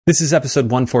This is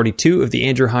episode 142 of the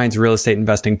Andrew Hines Real Estate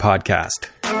Investing Podcast.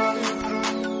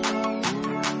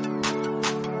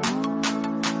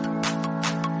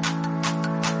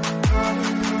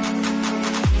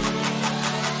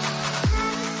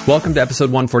 Welcome to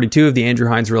episode 142 of the Andrew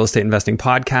Hines Real Estate Investing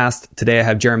Podcast. Today I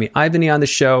have Jeremy Ivany on the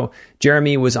show.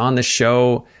 Jeremy was on the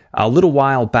show a little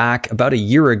while back, about a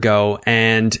year ago,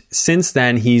 and since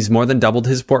then he's more than doubled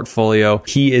his portfolio.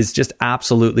 He is just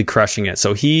absolutely crushing it.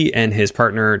 So he and his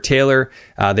partner Taylor,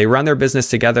 they run their business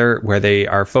together where they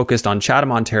are focused on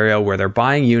Chatham, Ontario, where they're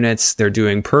buying units, they're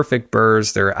doing perfect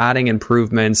BRRRRs, they're adding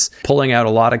improvements, pulling out a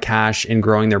lot of cash and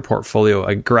growing their portfolio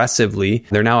aggressively.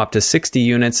 They're now up to 60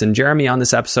 units, and Jeremy on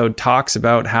this episode talks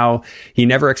about how he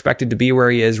never expected to be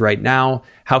where he is right now,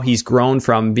 how he's grown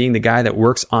from being the guy that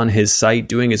works on his site,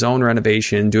 doing his own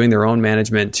renovation, doing their own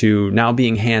management, to now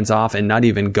being hands off and not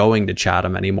even going to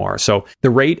Chatham anymore. So the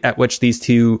rate at which these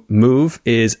two move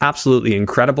is absolutely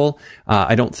incredible.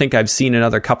 I don't think I've seen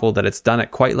another couple that it's done it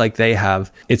quite like they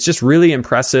have. It's just really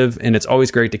impressive, and it's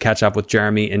always great to catch up with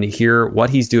Jeremy and hear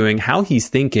what he's doing, how he's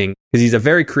thinking, because he's a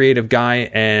very creative guy,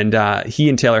 and he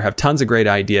and Taylor have tons of great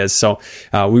ideas. So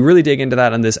we really dig into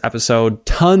that on this episode.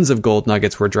 Tons of gold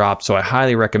nuggets were dropped, so I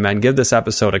highly recommend give this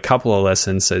episode a couple of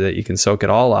listens so that you can soak it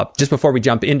all up. Just before we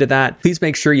jump into that, please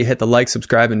make sure you hit the like,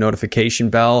 subscribe, and notification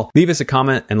bell. Leave us a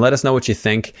comment and let us know what you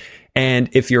think. And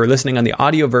if you're listening on the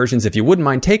audio versions, if you wouldn't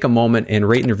mind, take a moment and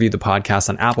rate and review the podcast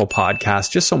on Apple Podcasts,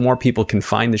 just so more people can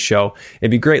find the show. It'd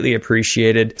be greatly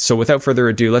appreciated. So without further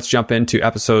ado, let's jump into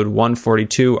episode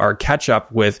 142, our catch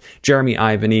up with Jeremy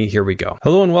Ivany. Here we go.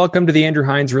 Hello and welcome to the Andrew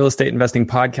Hines Real Estate Investing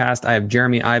Podcast. I have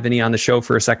Jeremy Ivany on the show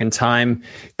for a second time.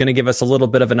 Going to give us a little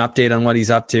bit of an update on what he's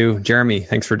up to. Jeremy,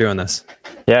 thanks for doing this.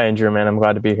 Yeah, Andrew, man, I'm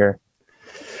glad to be here.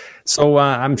 So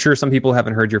I'm sure some people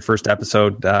haven't heard your first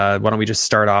episode. Why don't we just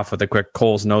start off with a quick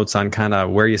Cole's notes on kind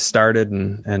of where you started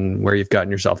and where you've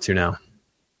gotten yourself to now?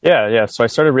 Yeah. So I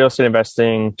started real estate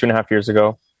investing 2.5 years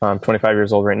ago. I'm 25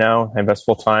 years old right now. I invest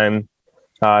full time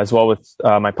as well with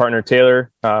my partner,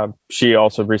 Taylor. She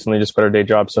also recently just quit her day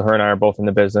job. So her and I are both in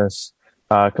the business,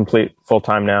 complete full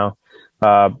time now.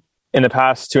 In the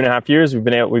past 2.5 years,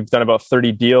 we've done about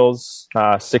 30 deals,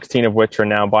 16 of which are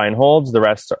now buy and holds. The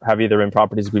rest have either been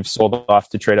properties we've sold off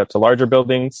to trade up to larger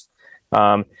buildings.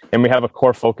 And we have a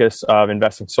core focus of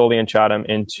investing solely in Chatham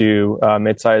into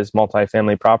mid-sized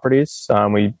multifamily properties.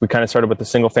 We kind of started with the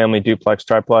single family duplex,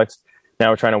 triplex. Now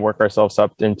we're trying to work ourselves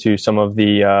up into some of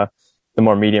the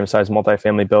more medium-sized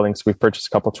multifamily buildings. We've purchased a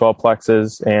couple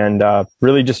 12plexes and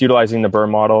really just utilizing the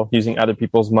BRRRR model, using other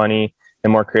people's money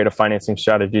and more creative financing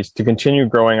strategies to continue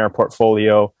growing our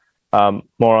portfolio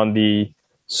more on the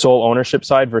sole ownership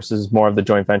side versus more of the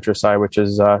joint venture side, which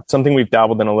is something we've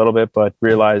dabbled in a little bit, but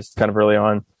realized kind of early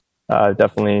on,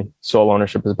 definitely sole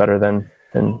ownership is better than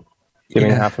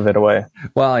giving half of it away.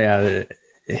 Well, yeah,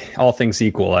 all things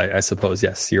equal, I suppose.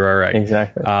 Yes, you're all right.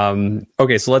 Exactly.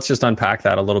 Okay, so let's just unpack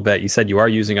that a little bit. You said you are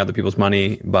using other people's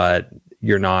money, but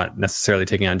you're not necessarily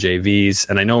taking on JVs.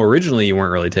 And I know originally you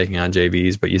weren't really taking on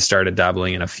JVs, but you started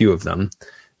dabbling in a few of them.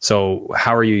 So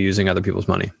how are you using other people's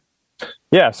money?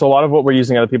 Yeah, so a lot of what we're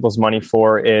using other people's money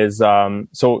for is,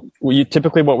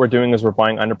 typically what we're doing is we're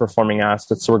buying underperforming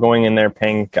assets. So we're going in there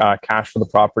paying cash for the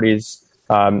properties,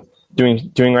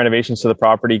 doing renovations to the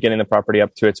property, getting the property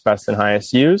up to its best and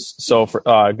highest use. So for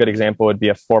a good example would be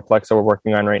a fourplex that we're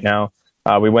working on right now.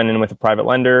 We went in with a private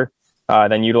lender,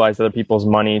 then utilized other people's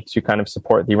money to kind of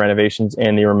support the renovations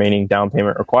and the remaining down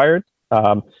payment required.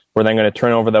 We're then going to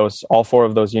turn over all 4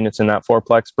 of those units in that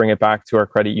fourplex, bring it back to our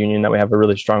credit union that we have a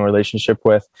really strong relationship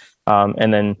with,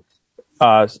 and then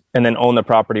own the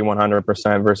property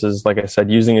 100% versus, like I said,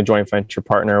 using a joint venture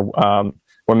partner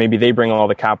where maybe they bring all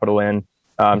the capital in.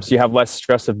 So you have less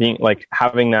stress of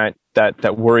having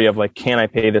that worry of can I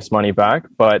pay this money back?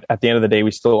 But at the end of the day,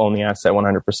 we still own the asset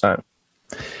 100%.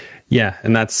 Yeah,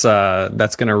 and that's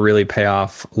going to really pay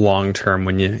off long term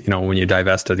when you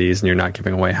divest of these and you're not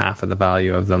giving away half of the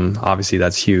value of them. Obviously,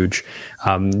 that's huge.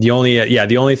 The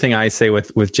only thing I say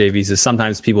with JVs is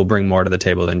sometimes people bring more to the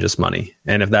table than just money,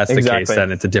 and if that's the case,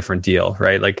 then it's a different deal,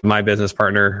 right? Like my business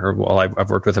partner, I've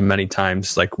worked with him many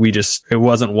times. It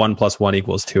wasn't 1 + 1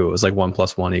 = 2. It was 1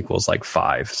 + 1 =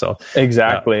 5. So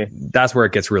exactly, that's where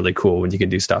it gets really cool when you can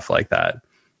do stuff like that.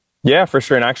 Yeah, for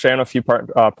sure. And actually, I own a few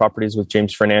properties with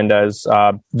James Fernandez.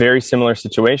 Very similar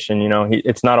situation.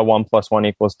 It's not a 1 +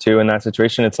 1 = 2 in that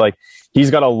situation. It's he's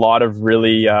got a lot of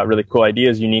really cool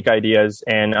ideas, unique ideas,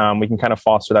 and we can kind of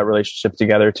foster that relationship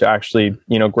together to actually,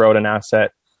 grow an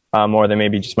asset more than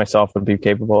maybe just myself would be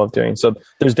capable of doing. So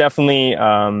there's definitely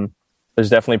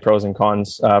pros and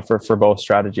cons for both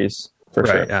strategies. for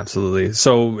Right, sure. absolutely.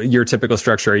 So your typical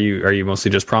structure, are you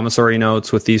mostly just promissory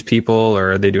notes with these people,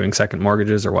 or are they doing second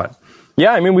mortgages or what?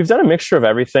 Yeah, I mean, we've done a mixture of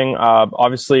everything.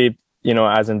 Obviously,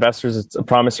 as investors, it's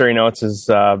promissory notes is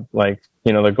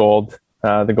the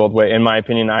gold way. In my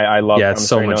opinion, I love Yeah, it's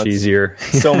so promissory much notes. easier.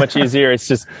 So much easier. It's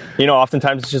just,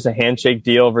 oftentimes it's just a handshake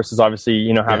deal versus obviously,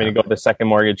 having to go the second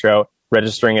mortgage route,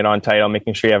 registering it on title,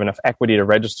 making sure you have enough equity to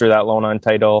register that loan on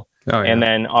title. Oh, yeah. And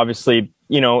then obviously,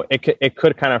 it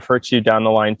could kind of hurt you down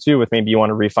the line too, with maybe you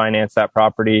want to refinance that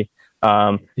property.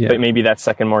 But maybe that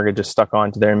second mortgage is stuck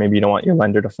onto there and maybe you don't want your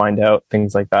lender to find out,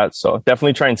 things like that. So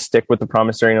definitely try and stick with the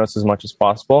promissory notes as much as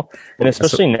possible. And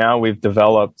especially now we've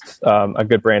developed a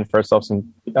good brand for ourselves,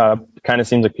 and kind of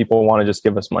seems like people want to just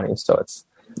give us money. So it's,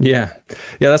 yeah,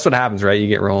 that's what happens, right? You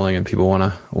get rolling and people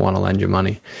want to lend you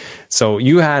money. So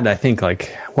you had, I think,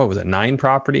 like, what was it, 9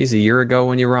 properties a year ago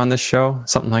when you were on this show,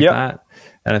 something like that.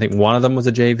 And I think one of them was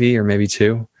a JV, or maybe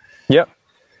 2. Yep.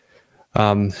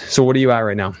 So what are you at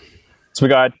right now? So we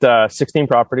got 16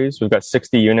 properties. We've got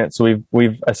 60 units. So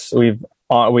we've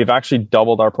actually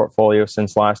doubled our portfolio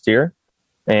since last year,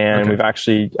 and we've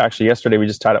actually yesterday we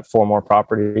just tied up 4 more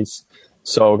properties.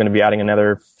 So we're going to be adding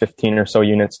another 15 or so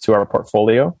units to our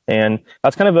portfolio, and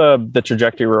that's kind of the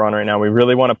trajectory we're on right now. We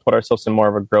really want to put ourselves in more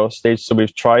of a growth stage. So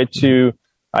we've tried to.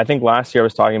 I think last year I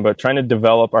was talking about trying to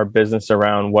develop our business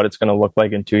around what it's going to look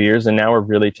like in 2 years, and now we're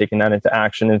really taking that into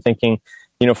action and thinking.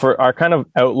 For our kind of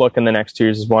outlook in the next 2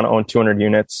 years is we want to own 200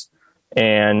 units.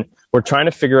 And we're trying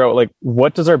to figure out, like, how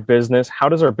does our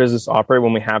business operate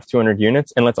when we have 200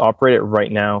 units? And let's operate it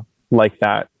right now like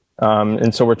that.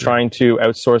 And so we're trying to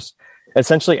outsource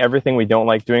essentially everything we don't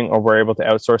like doing, or we're able to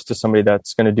outsource to somebody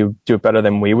that's going to do it better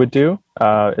than we would do,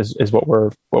 is what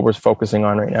we're focusing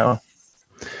on right now.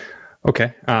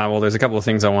 Okay. Well, there's a couple of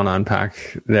things I want to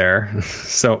unpack there.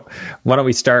 So why don't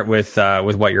we start with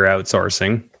what you're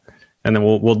outsourcing? And then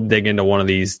we'll dig into one of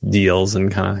these deals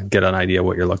and kind of get an idea of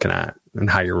what you're looking at and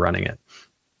how you're running it.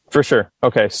 For sure.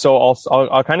 Okay, so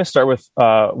I'll kind of start with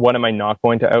what am I not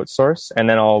going to outsource, and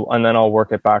then I'll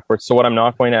work it backwards. So what I'm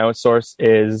not going to outsource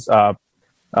is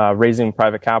raising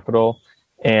private capital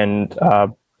and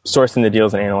sourcing the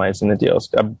deals and analyzing the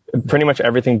deals. Pretty much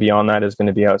everything beyond that is going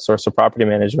to be outsourced. So property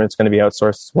management is going to be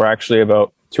outsourced. We're actually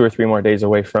about 2 or 3 more days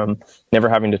away from never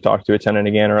having to talk to a tenant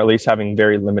again, or at least having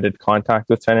very limited contact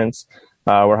with tenants.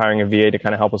 We're hiring a VA to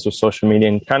kind of help us with social media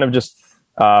and kind of just,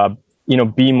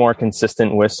 be more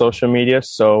consistent with social media.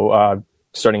 So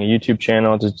starting a YouTube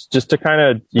channel just to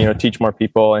kind of, teach more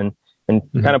people and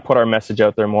kind of put our message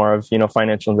out there more of,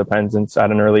 financial independence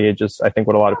at an early age is, I think,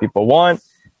 what a lot of people want.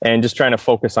 And just trying to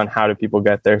focus on how do people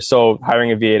get there. So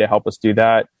hiring a VA to help us do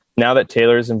that. Now that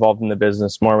Taylor is involved in the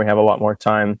business more, we have a lot more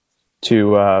time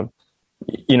to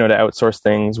outsource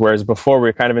things. Whereas before we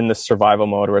were kind of in this survival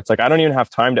mode where it's like, I don't even have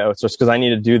time to outsource because I need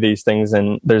to do these things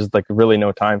and there's like really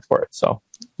no time for it. So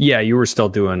yeah, you were still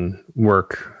doing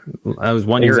work. That was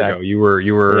 1 year ago. You were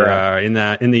in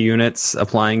the units,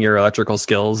 applying your electrical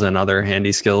skills and other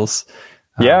handy skills.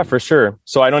 Yeah, for sure.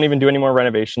 So I don't even do any more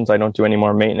renovations. I don't do any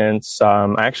more maintenance.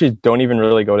 I actually don't even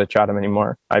really go to Chatham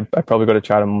anymore. I probably go to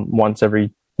Chatham once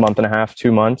every month and a half,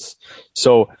 2 months.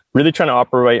 So really trying to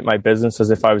operate my business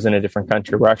as if I was in a different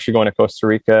country. We're actually going to Costa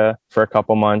Rica for a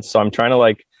couple months. So I'm trying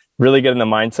to really get in the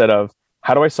mindset of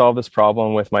how do I solve this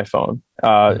problem with my phone?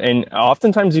 And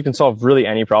oftentimes you can solve really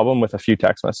any problem with a few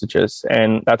text messages.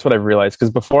 And that's what I've realized.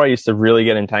 Because before I used to really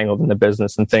get entangled in the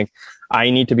business and think I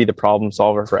need to be the problem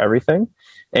solver for everything.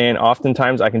 And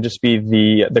oftentimes I can just be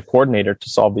the coordinator to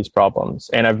solve these problems.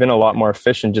 And I've been a lot more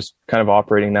efficient just kind of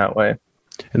operating that way.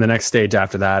 And the next stage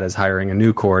after that is hiring a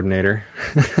new coordinator.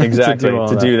 Exactly,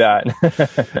 to do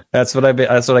that. That's what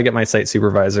I get my site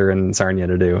supervisor in Sarnia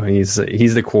to do. He's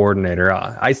the coordinator.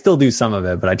 I still do some of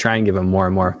it, but I try and give him more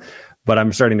and more. But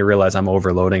I'm starting to realize I'm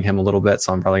overloading him a little bit,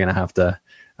 so I'm probably going to have to,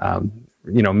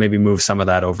 maybe move some of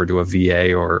that over to a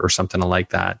VA or something like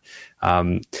that.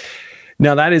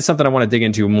 Now, that is something I want to dig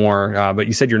into more. But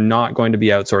you said you're not going to be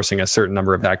outsourcing a certain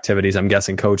number of activities. I'm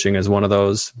guessing coaching is one of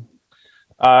those.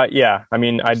 Yeah, I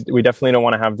mean, we definitely don't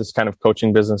want to have this kind of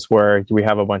coaching business where we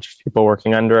have a bunch of people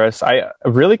working under us.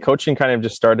 Coaching kind of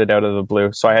just started out of the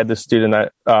blue. So I had this student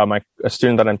that a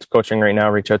student that I'm coaching right now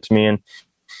reach out to me, and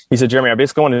he said, "Jeremy, I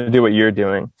basically want to do what you're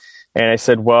doing." And I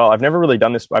said, "Well, I've never really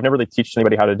done this. I've never really taught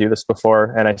anybody how to do this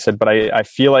before." And I said, "But I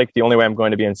feel like the only way I'm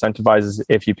going to be incentivized is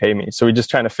if you pay me." So we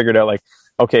just kind of figured out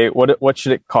okay, what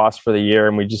should it cost for the year?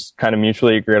 And we just kind of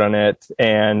mutually agreed on it.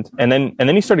 And then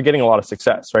he started getting a lot of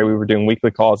success, right? We were doing weekly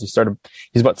calls. He's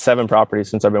about 7 properties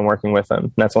since I've been working with him.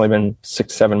 And that's only been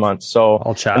 6-7 months. So,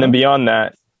 I'll chat and then him. beyond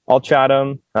that, I'll chat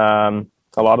him.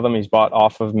 A lot of them he's bought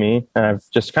off of me, and I've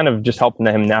just kind of just helped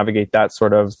him navigate that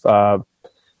sort of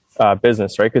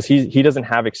business, right? Because he doesn't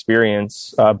have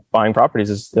experience buying properties.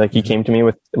 It's like he came to me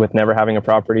with never having a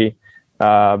property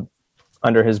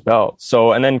under his belt.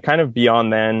 So, and then kind of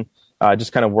beyond then,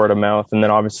 just kind of word of mouth, and then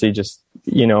obviously just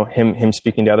him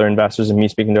speaking to other investors and me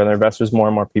speaking to other investors. More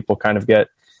and more people kind of get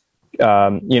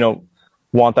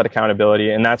want that accountability,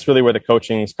 and that's really where the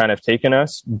coaching has kind of taken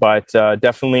us. But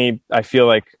definitely, I feel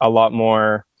like a lot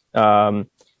more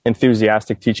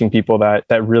enthusiastic teaching people that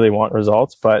really want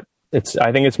results. But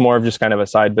I think it's more of just kind of a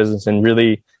side business, and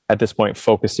really at this point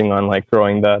focusing on like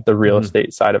growing the real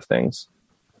estate side of things.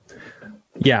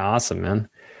 Yeah, awesome, man.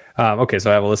 Okay, so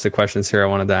I have a list of questions here I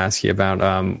wanted to ask you about.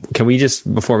 Can we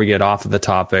just, before we get off of the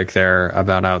topic there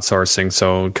about outsourcing,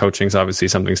 so coaching is obviously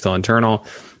something still internal.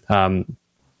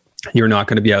 You're not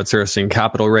going to be outsourcing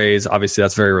capital raise. Obviously,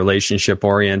 that's very relationship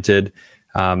oriented.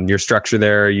 Your structure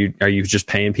there, are you just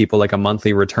paying people like a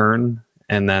monthly return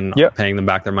and then paying them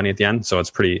back their money at the end? So it's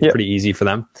pretty easy for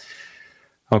them.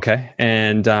 Okay,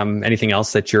 and anything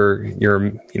else that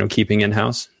you're keeping in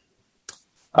house?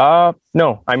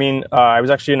 No, I mean, I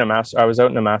was actually I was out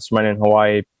in a mastermind in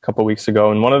Hawaii a couple of weeks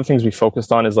ago. And one of the things we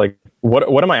focused on is like,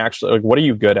 what am I actually, like, what are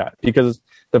you good at? Because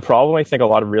the problem I think a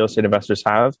lot of real estate investors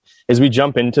have is we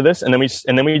jump into this and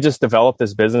then we just develop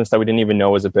this business that we didn't even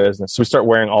know was a business. So we start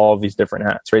wearing all of these different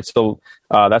hats, right? So,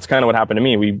 that's kind of what happened to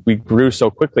me. We grew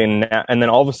so quickly, and then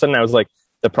all of a sudden I was like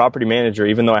the property manager,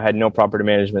 even though I had no property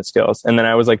management skills. And then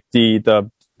I was like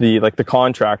the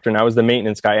contractor, and I was the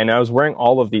maintenance guy, and I was wearing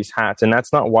all of these hats, and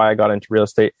that's not why I got into real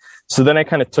estate. So then I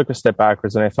kind of took a step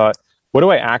backwards and I thought, what do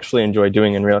I actually enjoy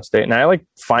doing in real estate? And I like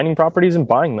finding properties and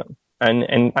buying them.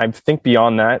 And I think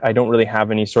beyond that, I don't really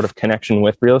have any sort of connection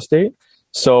with real estate.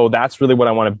 So that's really what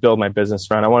I want to build my business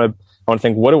around. I want to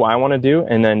think, what do I want to do?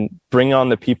 And then bring on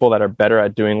the people that are better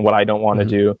at doing what I don't want to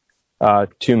do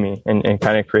to me, and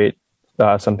kind of create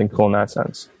something cool in that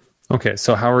sense. Okay,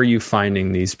 so how are you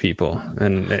finding these people?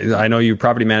 And I know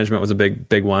property management was a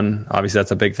big one. Obviously,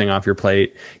 that's a big thing off your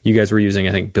plate. You guys were using,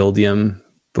 I think, Buildium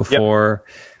before.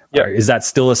 Yep. Is that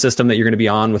still a system that you're going to be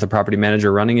on with a property manager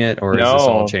running it, or is this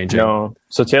all changing? No.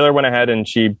 So Taylor went ahead and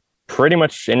she pretty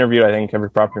much interviewed, I think,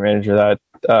 every property manager that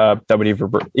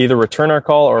would either return our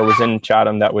call or was in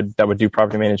Chatham that would do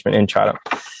property management in Chatham.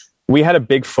 We had a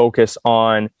big focus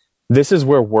on, this is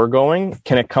where we're going.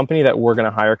 Can a company that we're going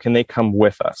to hire, can they come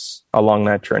with us along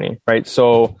that journey, right?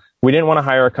 So we didn't want to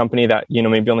hire a company that,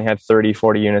 maybe only had 30,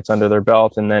 40 units under their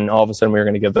belt, and then all of a sudden we were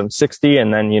going to give them 60.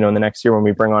 And then, in the next year when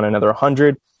we bring on another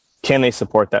 100, can they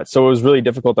support that? So it was really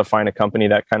difficult to find a company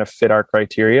that kind of fit our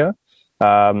criteria.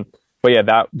 But yeah,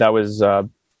 that was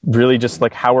really just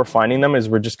like how we're finding them is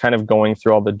we're just kind of going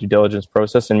through all the due diligence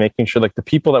process and making sure like the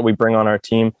people that we bring on our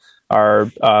team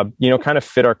are, kind of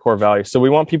fit our core values. So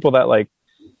we want people that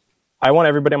I want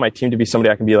everybody on my team to be somebody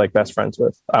I can be like best friends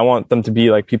with. I want them to be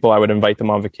like people I would invite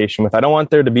them on vacation with. I don't want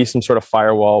there to be some sort of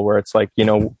firewall where it's like,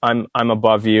 I'm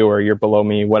above you or you're below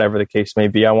me, whatever the case may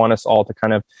be. I want us all to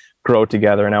kind of grow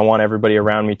together. And I want everybody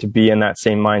around me to be in that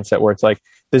same mindset where it's like,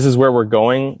 this is where we're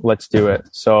going. Let's do it.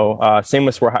 So, same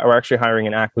with, we're actually hiring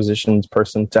an acquisitions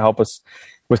person to help us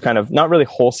with kind of not really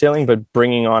wholesaling, but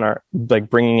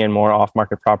bringing in more off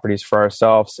market properties for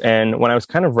ourselves. And when I was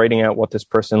kind of writing out what this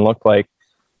person looked like,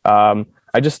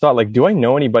 I just thought do I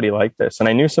know anybody like this? And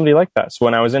I knew somebody like that. So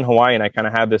when I was in Hawaii and I kind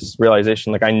of had this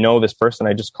realization, I know this person,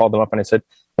 I just called them up and I said,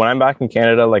 when I'm back in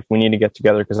Canada, we need to get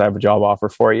together because I have a job offer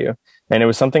for you. And it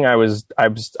was something I wasn't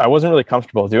really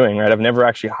comfortable doing, right? I've never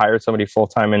actually hired somebody full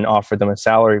time and offered them a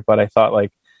salary, but I thought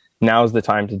now's the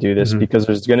time to do this because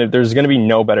there's going to be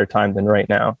no better time than right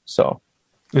now. So.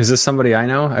 Is this somebody I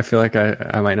know? I feel like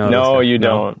I might know. No, you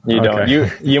don't. You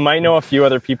don't. You might know a few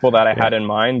other people that I had in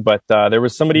mind, but there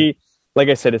was somebody, like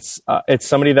I said, it's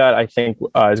somebody that I think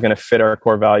is going to fit our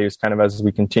core values kind of as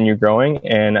we continue growing.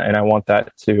 And I want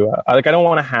that to, I don't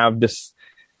want to have this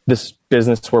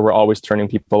business where we're always turning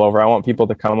people over. I want people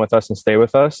to come with us and stay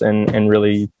with us and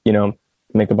really,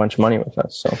 make a bunch of money with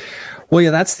us. So, well,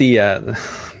 yeah,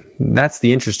 that's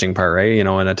the interesting part, right? In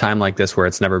a time like this where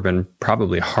it's never been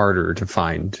probably harder to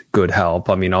find good help.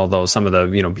 I mean, although some of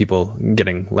the, people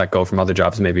getting let go from other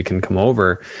jobs maybe can come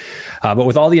over. But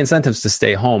with all the incentives to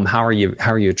stay home, how are you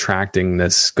attracting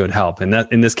this good help? And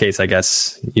that, in this case, I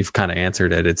guess you've kind of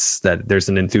answered it. It's that there's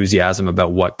an enthusiasm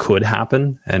about what could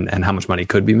happen and how much money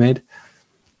could be made.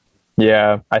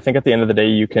 Yeah, I think at the end of the day,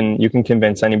 you can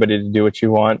convince anybody to do what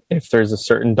you want if there's a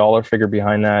certain dollar figure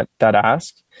behind that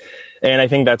ask. And I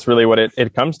think that's really what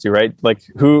it comes to, right?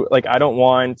 I don't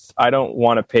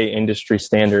want to pay industry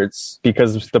standards,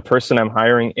 because the person I'm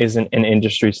hiring isn't an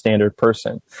industry standard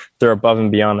person. They're above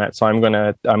and beyond that. So I'm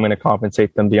gonna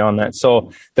compensate them beyond that.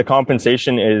 So the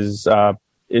compensation is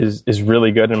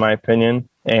really good in my opinion.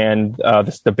 And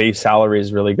the base salary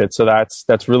is really good. So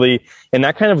that's really, and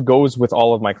that kind of goes with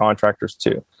all of my contractors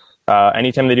too.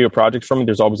 Anytime they do a project for me,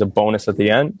 there's always a bonus at the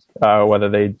end, whether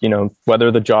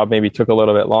the job maybe took a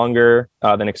little bit longer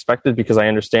than expected, because I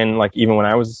understand, like, even when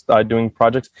I was doing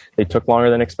projects, they took longer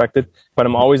than expected, but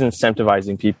I'm always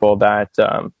incentivizing people that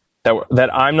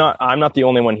I'm not the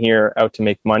only one here out to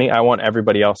make money. I want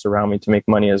everybody else around me to make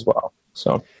money as well.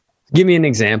 So give me an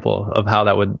example of how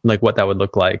that would, like, what that would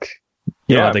look like.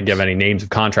 You don't have to give any names of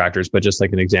contractors, but just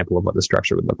like an example of what the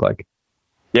structure would look like.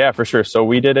 Yeah, for sure. So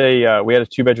we had a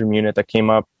 2-bedroom unit that came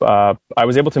up. I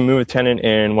was able to move a tenant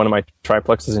in one of my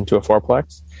triplexes into a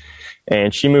 4-plex,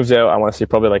 and she moves out, I want to say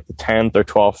probably like the 10th or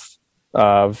 12th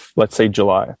of, let's say,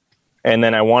 July. And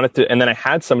then I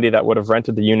had somebody that would have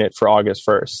rented the unit for August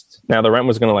 1st. Now the rent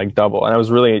was going to like double. And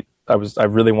I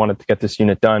really wanted to get this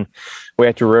unit done. We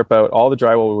had to rip out all the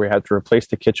drywall. We had to replace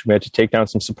the kitchen. We had to take down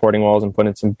some supporting walls and put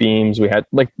in some beams.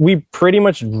 We pretty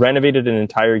much renovated an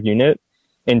entire unit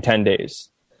in 10 days.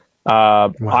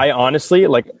 Wow. I honestly,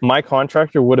 my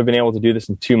contractor would have been able to do this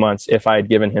in 2 months if I had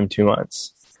given him 2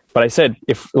 months. But I said,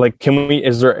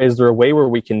 is there a way where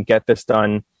we can get this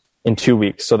done in 2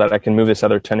 weeks so that I can move this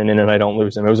other tenant in and I don't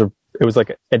lose him? It was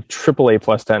like a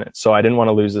AAA+ tenant. So I didn't want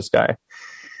to lose this guy.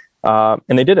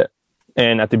 And they did it.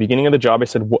 And at the beginning of the job,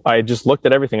 I just looked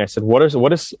at everything. I said, what are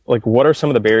some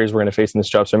of the barriers we're going to face in this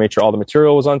job? So I made sure all the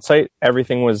material was on site.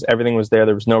 Everything was there.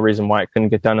 There was no reason why it couldn't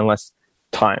get done in less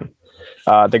time.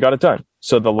 They got it done.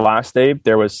 So the last day,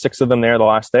 there was 6 of them there. The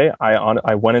last day,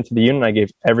 I went into the unit and I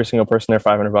gave every single person there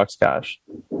 $500 cash.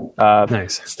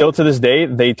 Nice. Still to this day,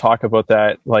 they talk about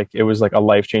that like it was like a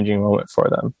life-changing moment for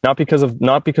them. Not because the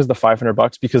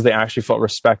 $500, because they actually felt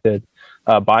respected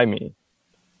by me.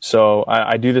 So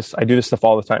I do this stuff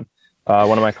all the time.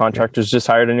 One of my contractors just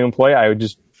hired a new employee.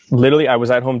 I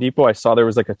was at Home Depot. I saw there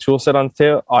was like a tool set on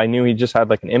sale. I knew he just had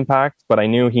like an Impact, but I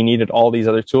knew he needed all these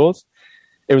other tools.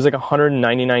 It was like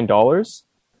 $199.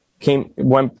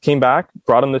 Came back,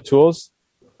 brought him the tools.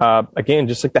 Again,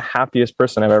 just like the happiest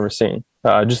person I've ever seen.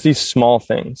 Just these small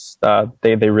things,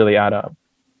 they really add up.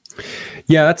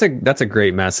 Yeah, that's a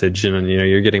great message, and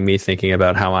you're getting me thinking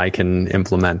about how I can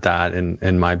implement that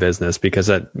in my business, because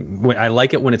I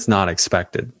like it when it's not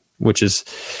expected. Which is,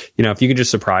 if you could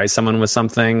just surprise someone with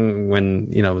something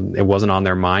when, it wasn't on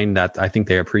their mind, that I think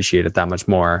they appreciate it that much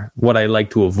more. What I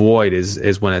like to avoid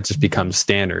is when it just becomes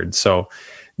standard. So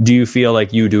do you feel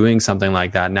like you doing something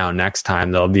like that now, next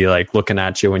time they'll be like looking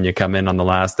at you when you come in on the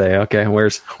last day? Okay,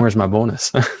 where's my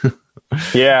bonus?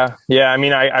 Yeah. I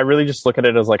mean, I really just look at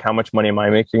it as like, how much money am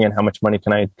I making and how much money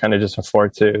can I kind of just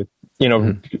afford to,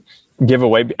 give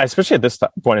away, especially at this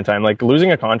point in time. Like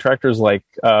losing a contractor is like,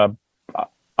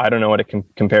 I don't know what it can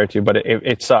compare to, but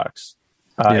it sucks.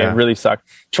 It really sucks.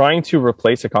 Trying to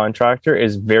replace a contractor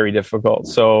is very difficult.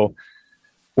 So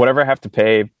whatever I have to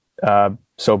pay,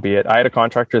 so be it. I had a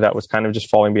contractor that was kind of just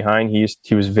falling behind.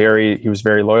 He was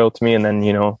very loyal to me. And then,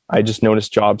 I just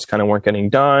noticed jobs kind of weren't getting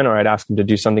done, or I'd ask him to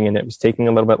do something and it was taking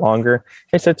a little bit longer.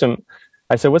 I said to him,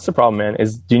 what's the problem, man?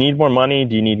 Do you need more money?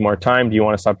 Do you need more time? Do you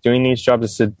want to stop doing these jobs? I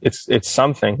said, it's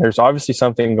something. There's obviously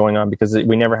something going on, because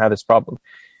we never had this problem.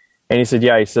 And he said,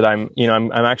 yeah, he said, I'm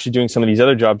actually doing some of these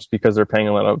other jobs because they're paying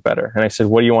a little bit better. And I said,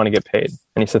 what do you want to get paid?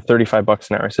 And he said,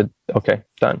 $35 an hour. I said, okay,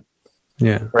 done.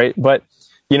 Yeah. Right. But,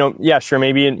 yeah, sure.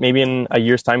 Maybe in a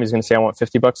year's time, he's going to say, I want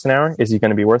 $50 an hour. Is he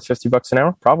going to be worth $50 an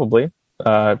hour? Probably.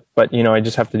 But, I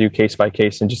just have to do case by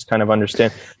case and just kind of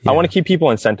understand. Yeah. I want to keep people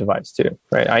incentivized too.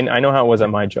 Right. I know how it was at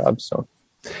my job. So.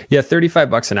 Yeah,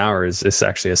 $35 an hour is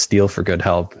actually a steal for good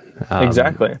help.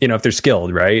 Exactly. If they're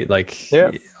skilled, right?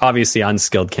 Obviously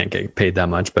unskilled can't get paid that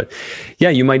much, but yeah,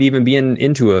 you might even be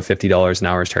into a $50 an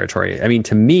hour's territory. I mean,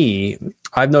 to me,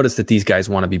 I've noticed that these guys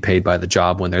want to be paid by the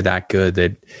job when they're that good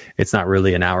that it's not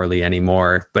really an hourly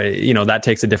anymore. But, that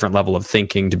takes a different level of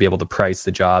thinking to be able to price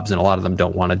the jobs. And a lot of them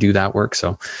don't want to do that work.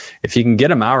 So if you can get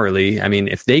them hourly, I mean,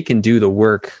 if they can do the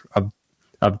work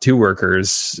of 2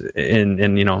 workers in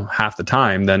half the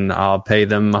time, then I'll pay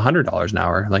them $100 an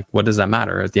hour. Like, what does that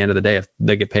matter at the end of the day if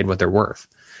they get paid what they're worth?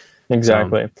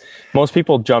 Exactly. Most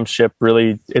people jump ship.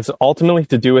 Really, it's ultimately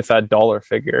to do with that dollar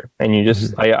figure. And you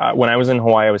just, when I was in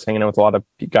Hawaii, I was hanging out with a lot of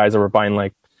guys that were buying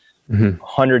like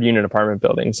 100-unit apartment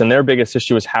buildings, and their biggest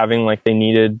issue was having they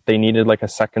needed like a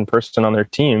second person on their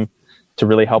team to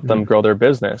really help them grow their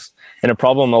business. And a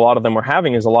problem a lot of them were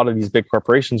having is a lot of these big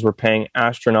corporations were paying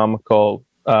astronomical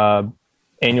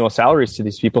annual salaries to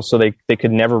these people, so they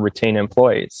could never retain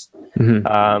employees.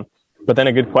 But then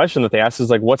a good question that they ask is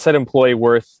like, what's that employee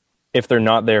worth if they're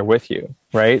not there with you,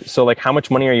 right? So like, how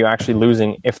much money are you actually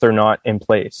losing if they're not in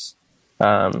place?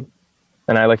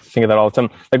 And I like to think of that all the time.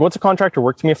 Like, what's a contractor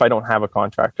worth to me if I don't have a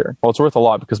contractor? Well, it's worth a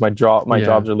lot because my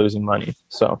jobs are losing money.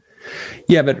 So,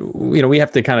 yeah, but we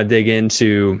have to kind of dig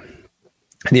into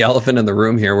the elephant in the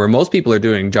room here, where most people are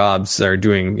doing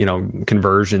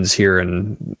conversions here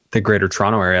in the Greater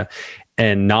Toronto area,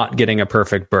 and not getting a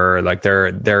perfect BRRRR. Like they're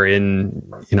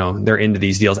into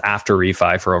these deals after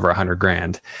refi for over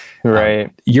 $100,000.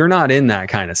 Right. You're not in that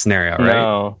kind of scenario,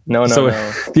 right? No. So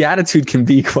the attitude can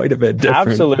be quite a bit different.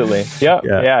 Absolutely.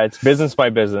 Yeah. It's business by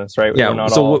business, right? Yeah.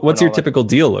 So what's your typical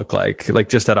deal look like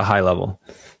just at a high level?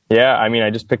 Yeah. I mean,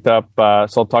 I just picked up,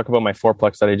 so I'll talk about my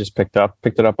fourplex that I just picked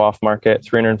it up off market,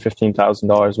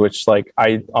 $315,000, which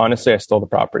I stole the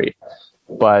property,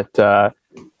 but,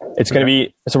 it's going to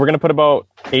be, so we're going to put about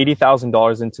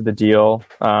 $80,000 into the deal,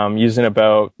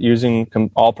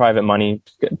 using all private money,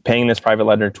 paying this private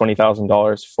lender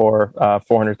 $20,000 for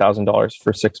 $400,000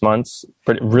 for 6 months.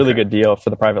 Really good deal for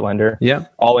the private lender. Yeah.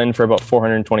 All in for about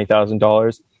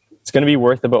 $420,000. It's going to be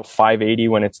worth about $580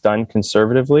 when it's done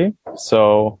conservatively.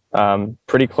 So,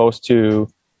 pretty close to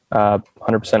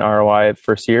 100% ROI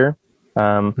first year.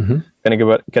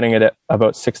 Getting it at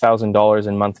about $6,000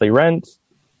 in monthly rent.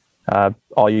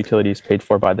 All utilities paid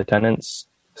for by the tenants.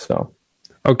 So,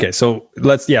 okay. So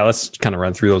let's kind of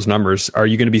run through those numbers. Are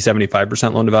you going to be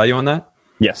 75% loan to value on that?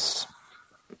 Yes.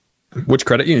 Which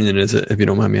credit union is it, if you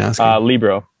don't mind me asking?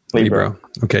 Libro.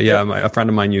 Okay. Yeah. A friend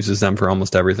of mine uses them for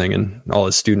almost everything, and all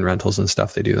his student rentals and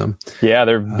stuff. They do them. Yeah.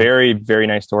 They're very, very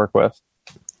nice to work with.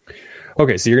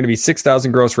 Okay. So you're going to be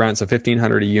 6,000 gross rent. So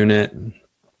 1,500 a unit.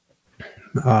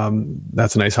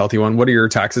 That's a nice healthy one. What are your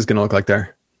taxes going to look like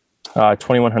there?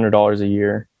 $2,100 a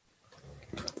year.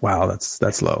 Wow,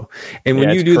 that's low. And when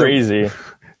you do crazy.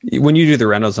 When you do the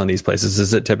rentals on these places,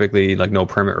 is it typically like no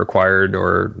permit required,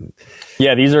 or?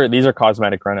 Yeah, these are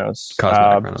cosmetic renos.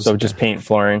 So just paint,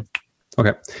 flooring.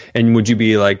 Okay. And would you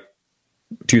be like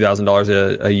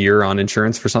 $2,000 a year on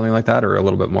insurance for something like that, or a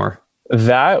little bit more?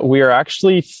 That we are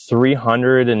actually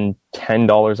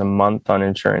 $310 a month on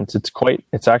insurance. It's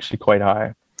actually quite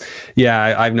high.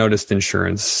 Yeah, I've noticed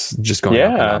insurance just going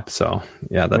up and up. So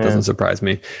yeah, that doesn't surprise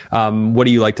me. What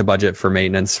do you like to budget for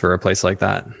maintenance for a place like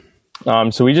that?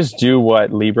 So we just do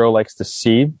what Libro likes to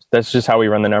see. That's just how we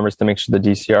run the numbers to make sure the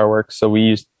DCR works. So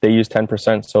they use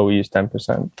 10%, so we use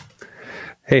 10%.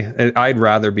 Hey, I'd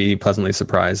rather be pleasantly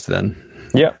surprised than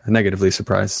negatively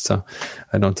surprised. So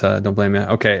I don't blame you.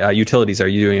 Okay, utilities, are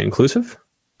you doing it inclusive?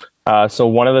 So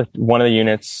one of the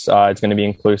units is going to be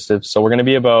inclusive. So we're going to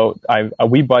be we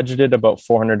budgeted about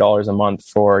 $400 a month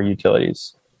for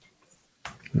utilities.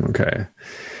 Okay.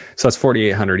 So that's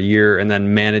 $4,800 a year. And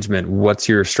then management, what's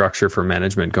your structure for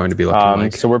management going to be looking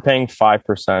like? So we're paying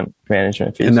 5%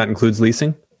 management fees. And that includes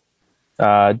leasing?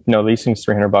 No, leasing's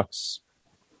 $300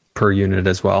 per unit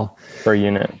as well. Per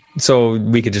unit. So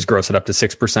we could just gross it up to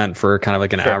 6% for kind of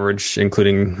like an average,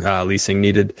 including leasing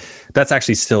needed. That's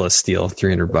actually still a steal,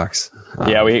 $300.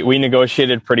 Yeah, we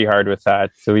negotiated pretty hard with that.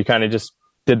 So we kind of just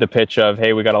did the pitch of,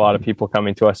 hey, we got a lot of people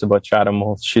coming to us about Chatham.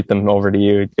 We'll shoot them over to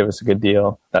you. Give us a good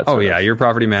deal. Your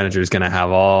property manager is going to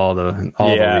have all the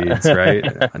leads, right?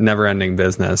 Never ending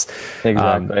business.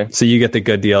 Exactly. So you get the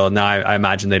good deal. Now I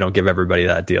imagine they don't give everybody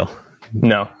that deal.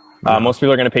 No. Most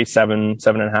people are going to pay 7.5%,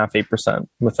 8%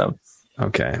 with them.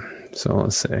 Okay. So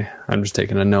let's say I'm just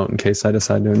taking a note in case I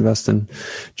decide to invest in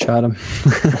Chatham.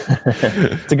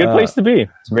 It's a good place to be.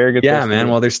 It's a very good place. Yeah, man.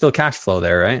 Well, there's still cash flow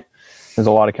there, right? There's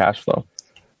a lot of cash flow.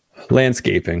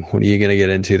 Landscaping. What are you going to get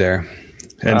into there?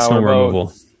 And snow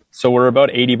removal. So we're about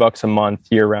 $80 a month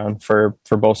year round for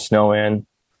both snow and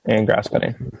grass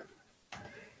cutting.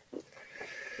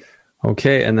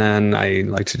 Okay, and then I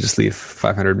like to just leave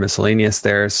 500 miscellaneous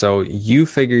there. So you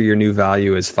figure your new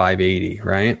value is 580,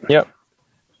 right? Yep.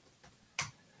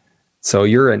 So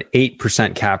you're an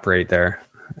 8% cap rate there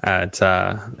at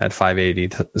 580.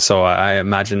 So I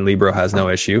imagine Libro has no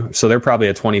issue. So they're probably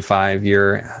a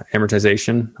 25-year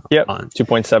amortization. Yep.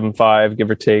 2.75,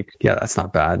 give or take. Yeah, that's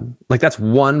not bad. Like that's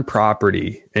one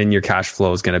property, and your cash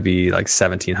flow is going to be like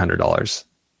 $1,700.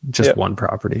 Just one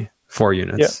property, 4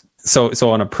 units. Yep. So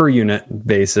on a per unit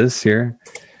basis here,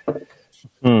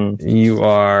 you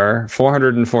are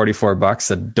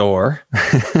 $444 a door.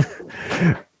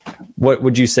 What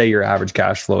would you say your average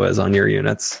cash flow is on your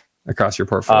units across your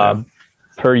portfolio?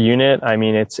 per unit, I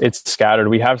mean, it's scattered.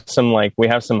 We have some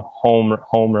home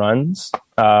runs.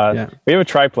 We have a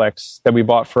triplex that we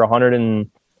bought for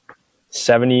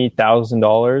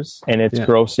 $170,000, and it's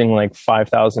grossing like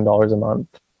 $5,000 a month.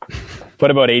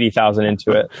 Put about 80,000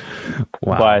 into it.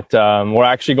 Wow. But we're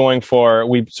actually going for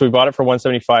we bought it for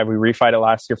 175. We refied it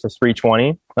last year for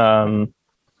 320, and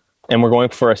we're going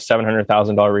for a $700,000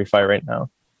 refi right now.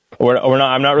 We're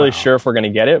not. I'm not really sure if we're going to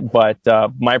get it, but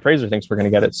my appraiser thinks we're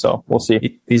going to get it. So we'll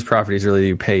see. These properties really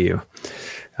do pay you.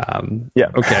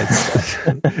 Yeah. Okay.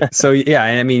 So yeah,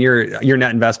 I mean, your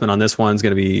net investment on this one's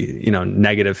going to be,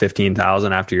 negative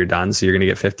 15,000 after you're done. So you're going to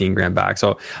get 15 grand back.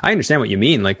 So I understand what you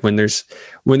mean. Like when there's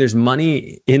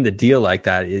money in the deal like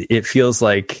that, it feels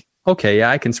like, okay,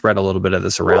 yeah, I can spread a little bit of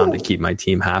this around to keep my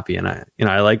team happy. And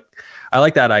I like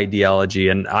that ideology.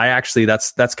 And I actually,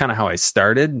 that's kind of how I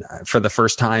started for the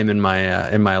first time in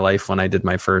my life. When I did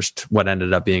my first, what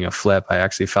ended up being a flip, I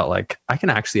actually felt like I can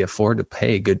actually afford to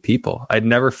pay good people. I'd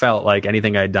never felt like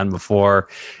anything I'd done before,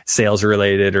 sales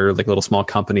related or like little small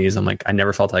companies. I'm like, I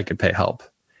never felt I could pay help.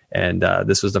 And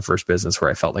this was the first business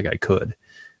where I felt like I could.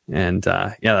 And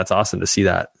that's awesome to see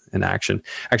that in action.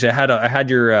 Actually, I had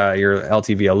your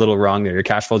LTV a little wrong there. Your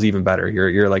cash flow is even better.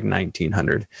 You're like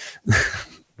 1,900.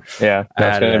 Yeah,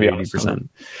 that's going to be 80%. Awesome.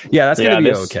 Yeah, that's going to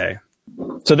be okay.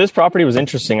 So this property was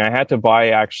interesting. I had to buy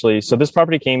actually. So this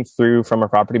property came through from a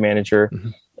property manager,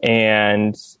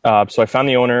 and so I found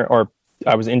the owner, or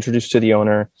I was introduced to the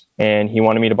owner, and he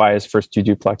wanted me to buy his first 2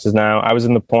 duplexes. Now I was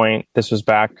in the point. This was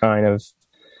back kind of,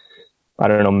 I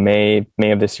don't know, May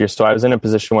of this year. So I was in a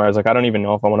position where I was like, I don't even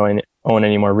know if I want to own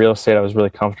any more real estate. I was really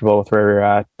comfortable with where we were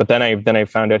at. But then I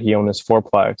found out he owned this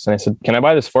 4-plex, and I said, can I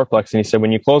buy this 4-plex? And he said,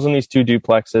 when you close on these 2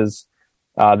 duplexes,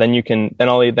 then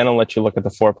I'll let you look at the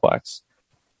 4-plex.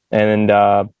 And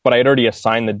but I had already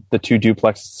assigned the 2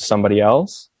 duplexes to somebody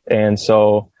else, and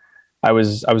so I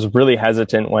was really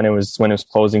hesitant when it was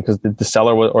closing, because the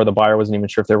seller or the buyer wasn't even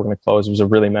sure if they were going to close. It was a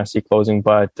really messy closing,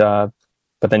 but then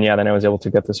I was able to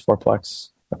get this 4-plex.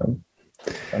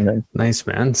 Nice,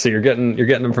 man. So you're getting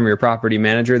them from your property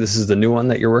manager. This is the new one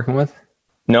that you're working with?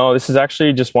 No, this is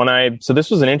actually just one so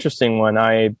this was an interesting one.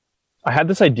 I had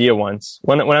this idea once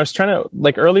when I was trying to,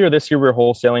 like, earlier this year, we were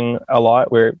wholesaling a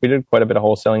lot. We did quite a bit of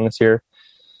wholesaling this year.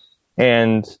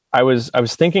 And I was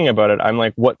thinking about it. I'm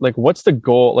like, what's the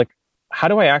goal? Like, how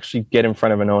do I actually get in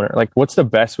front of an owner? Like, what's the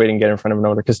best way to get in front of an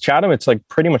owner? Because Chatham, it's like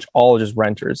pretty much all just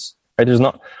renters, right? There's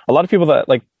not a lot of people that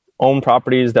like own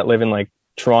properties that live in like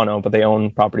Toronto, but they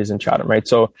own properties in Chatham, right?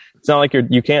 So it's not like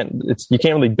you can't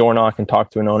really door knock and talk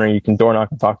to an owner. You can door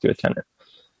knock and talk to a tenant.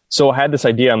 So I had this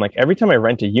idea. I'm like, every time I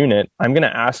rent a unit, I'm going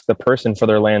to ask the person for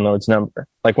their landlord's number.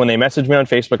 Like when they message me on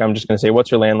Facebook, I'm just going to say,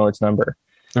 what's your landlord's number?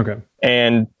 Okay.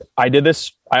 And I did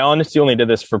this. I honestly only did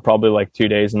this for probably like 2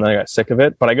 days, and then I got sick of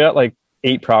it. But I got like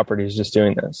 8 properties just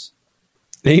doing this.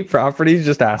 8 properties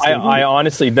just asking? I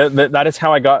honestly, that is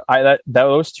how I got,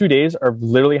 those 2 days are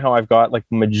literally how I've got like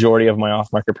the majority of my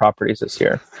off-market properties this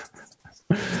year.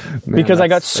 Man, because I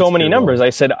got so many numbers. I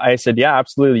said, yeah,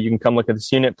 absolutely. You can come look at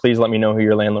this unit. Please let me know who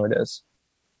your landlord is.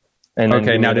 And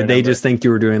okay. Now, did they just think you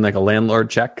were doing like a landlord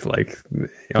check? Like,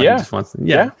 yeah.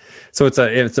 Yeah. So it's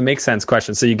a make sense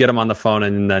question. So you get them on the phone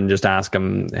and then just ask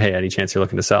them, hey, any chance you're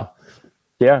looking to sell?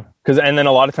 Yeah. And then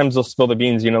a lot of times they'll spill the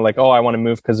beans, like, oh, I want to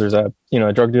move because there's a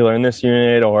drug dealer in this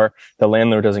unit, or the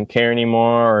landlord doesn't care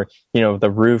anymore, or, the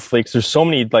roof leaks. There's so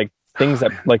many like things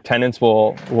that like tenants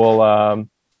will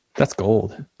that's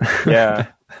gold. Yeah.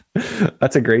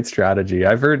 That's a great strategy.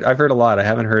 I've heard a lot. I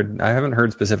haven't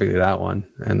heard specifically that one.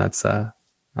 And that's, I'm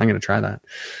going to try that.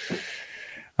 It's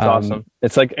awesome.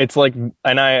 It's like,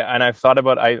 and I've thought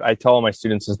about, I tell all my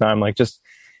students this now, I'm like, just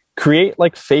create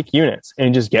like fake units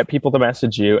and just get people to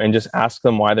message you and just ask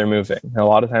them why they're moving. And a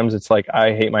lot of times it's like,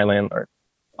 I hate my landlord.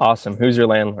 Awesome. Who's your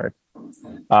landlord?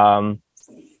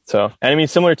 So, and I mean,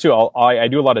 similar to, I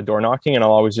do a lot of door knocking, and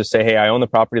I'll always just say, hey, I own the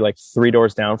property like 3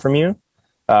 doors down from you.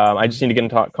 I just need to get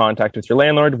in contact with your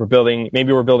landlord.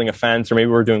 Maybe we're building a fence, or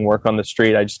maybe we're doing work on the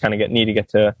street. I just kind of need to get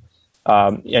to,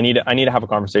 I need to have a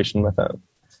conversation with them.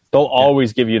 They'll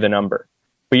always give you the number,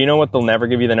 but you know what they'll never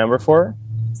give you the number for?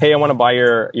 Hey, I want to buy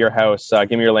your house.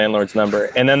 Give me your landlord's number.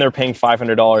 And then they're paying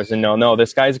 $500, and no,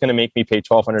 this guy's going to make me pay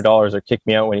 $1,200 or kick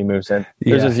me out when he moves in.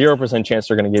 There's a 0% chance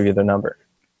they're going to give you their number.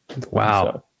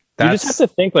 Wow. So, you just have to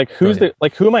think like,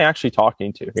 who am I actually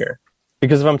talking to here?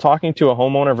 Because if I'm talking to a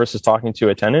homeowner versus talking to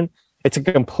a tenant, it's a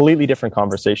completely different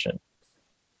conversation.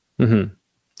 Mm-hmm.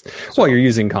 Well, you're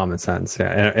using common sense,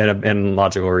 and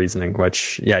logical reasoning,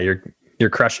 which, you're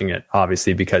crushing it,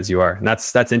 obviously, because you are. And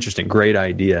that's interesting. Great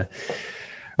idea.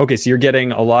 Okay, so you're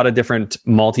getting a lot of different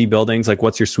multi-buildings. Like,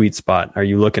 what's your sweet spot? Are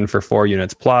you looking for 4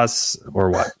 units plus or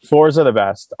what? Fours are the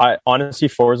best. I honestly,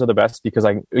 fours are the best because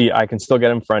I can still get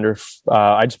them for under.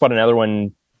 I just bought another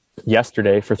one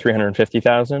yesterday for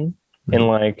 350,000 in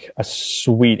like a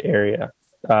sweet area.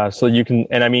 So you can,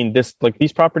 and I mean this, like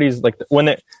these properties, like when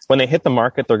they hit the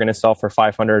market, they're going to sell for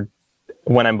 500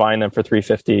 when I'm buying them for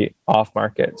 350 off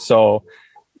market. So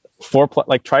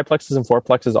like triplexes and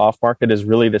fourplexes off market is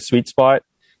really the sweet spot.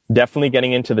 Definitely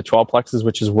getting into the 12plexes,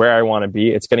 which is where I want to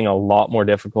be. It's getting a lot more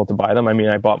difficult to buy them. I mean,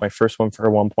 I bought my first one for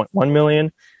 1.1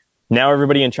 million. Now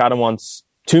everybody in Chatham wants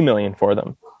 2 million for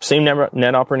them. Same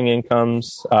net operating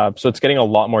incomes. So it's getting a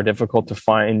lot more difficult to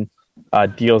find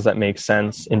deals that make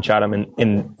sense in Chatham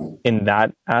in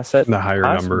that asset. The higher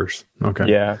numbers.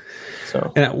 Okay. Yeah.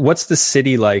 So, and what's the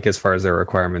city like as far as their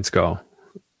requirements go?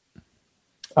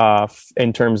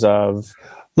 In terms of,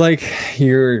 like,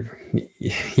 you're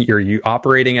you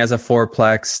operating as a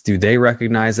fourplex? Do they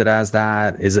recognize it as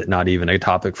that? Is it not even a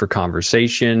topic for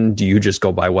conversation? Do you just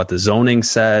go by what the zoning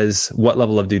says? What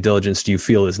level of due diligence do you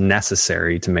feel is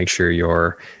necessary to make sure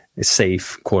you're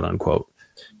safe, quote unquote?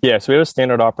 Yeah, so we have a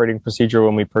standard operating procedure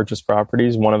when we purchase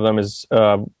properties. One of them is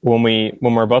when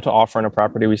we're about to offer on a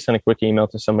property, we send a quick email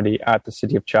to somebody at the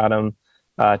City of Chatham,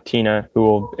 Tina, who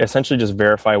will essentially just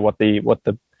verify what the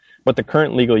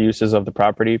current legal use is of the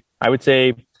property. I would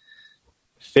say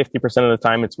 50% of the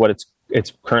time it's what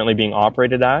it's currently being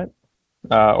operated at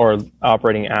or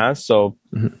operating as. So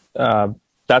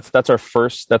that's our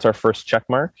first check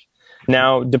mark.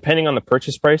 Now, depending on the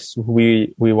purchase price,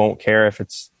 we won't care if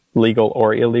it's legal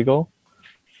or illegal.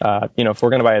 If we're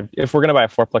gonna buy a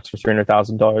fourplex for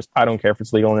 $300,000, I don't care if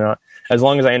it's legal or not. As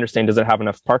long as I understand, does it have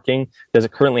enough parking? Does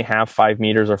it currently have 5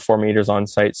 meters or 4 meters on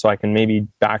site? So I can maybe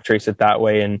backtrace it that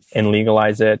way and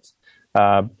legalize it.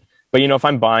 But if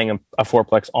I'm buying a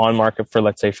fourplex on market for,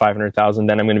 let's say, 500,000,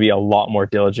 then I'm going to be a lot more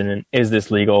diligent. And is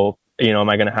this legal? Am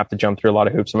I going to have to jump through a lot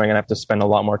of hoops? Am I going to have to spend a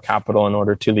lot more capital in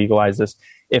order to legalize this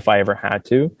if I ever had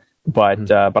to?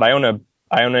 But I own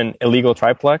an illegal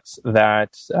triplex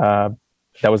that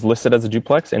was listed as a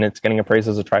duplex, and it's getting appraised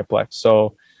as a triplex.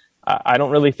 So I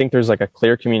don't really think there's like a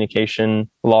clear communication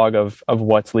log of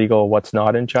what's legal, what's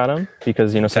not in Chatham,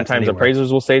 because sometimes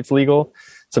appraisers will say it's legal,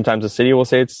 sometimes the city will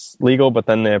say it's legal, but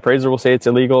then the appraiser will say it's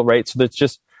illegal, right? So that's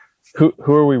just who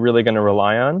are we really going to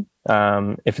rely on?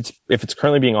 If it's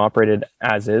currently being operated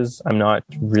as is, I'm not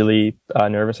really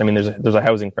nervous. I mean, there's a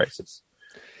housing crisis.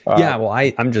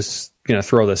 I'm just going to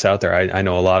throw this out there. I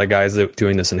know a lot of guys that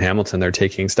doing this in Hamilton. They're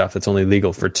taking stuff that's only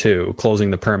legal for 2,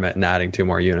 closing the permit and adding 2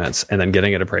 more units, and then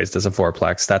getting it appraised as a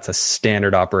fourplex. That's a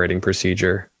standard operating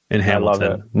procedure in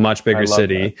Hamilton. Much bigger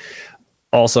city. That.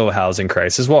 Also a housing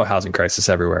crisis. Well, a housing crisis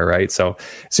everywhere, right? So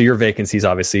your vacancy is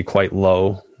obviously quite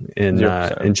low in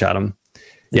Chatham.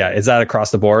 Yeah. Is that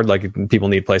across the board? Like, people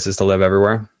need places to live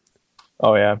everywhere?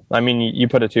 Oh yeah. I mean, you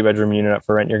put a 2-bedroom unit up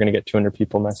for rent, you're going to get 200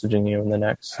 people messaging you in the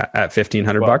next at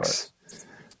 $1,500.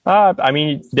 I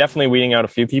mean, definitely weeding out a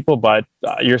few people, but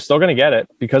you're still going to get it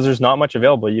because there's not much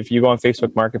available. If you go on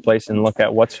Facebook Marketplace and look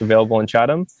at what's available in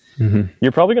Chatham,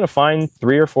 you're probably going to find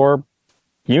 3 or 4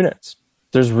 units.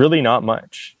 There's really not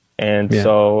much. And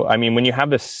so, I mean, when you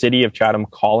have the City of Chatham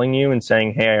calling you and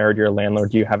saying, hey, I heard you're a landlord,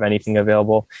 do you have anything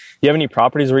available? Do you have any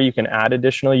properties where you can add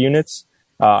additional units?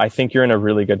 I think you're in a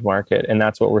really good market, and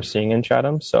that's what we're seeing in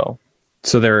Chatham. So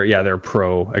they're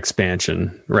pro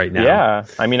expansion right now. Yeah,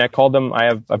 I mean, I called them.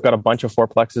 I've got a bunch of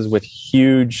fourplexes with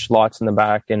huge lots in the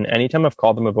back, and anytime I've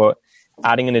called them about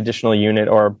adding an additional unit,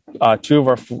 or 2 of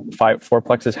our 5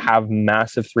 fourplexes have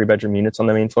massive 3-bedroom units on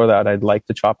the main floor that I'd like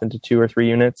to chop into 2 or 3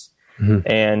 units.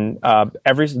 And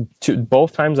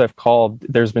both times I've called,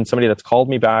 there's been somebody that's called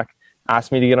me back,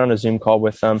 asked me to get on a Zoom call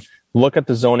with them, look at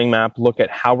the zoning map, look at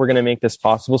how we're going to make this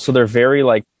possible. So they're very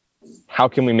like, how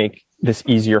can we make this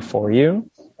easier for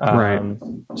you? Right.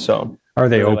 So are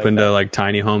they open to like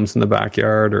tiny homes in the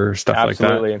backyard or stuff like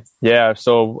that? Absolutely. Yeah.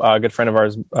 So a good friend of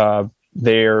ours,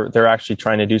 they're actually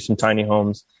trying to do some tiny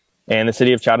homes, and the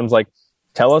City of Chatham's like,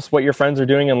 tell us what your friends are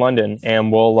doing in London,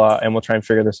 and we'll try and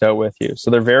figure this out with you.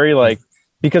 So they're very like,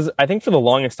 because I think for the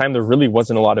longest time, there really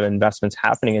wasn't a lot of investments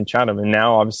happening in Chatham. And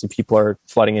now obviously people are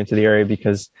flooding into the area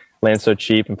because land's so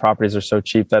cheap and properties are so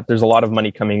cheap that there's a lot of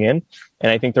money coming in.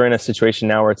 And I think they're in a situation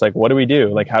now where it's like, what do we do?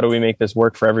 Like, how do we make this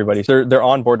work for everybody? So they're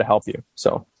on board to help you.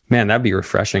 So, man, that'd be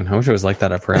refreshing. I wish it was like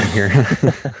that up around here.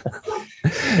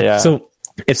 Yeah. So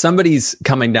if somebody's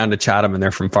coming down to Chatham and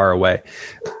they're from far away,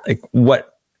 like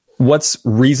what what's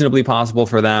reasonably possible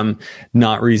for them,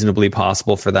 not reasonably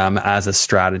possible for them as a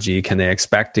strategy? Can they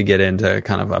expect to get into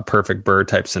kind of a perfect BRRRR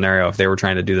type scenario if they were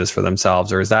trying to do this for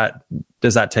themselves, or does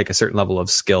that take a certain level of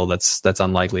skill that's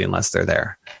unlikely unless they're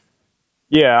there?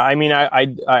 Yeah, I mean,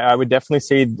 I would definitely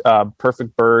say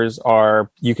perfect BRRRRs are,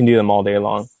 you can do them all day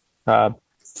long.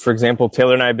 For example,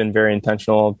 Taylor and I have been very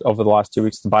intentional over the last 2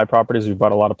 weeks to buy properties. We've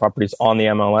bought a lot of properties on the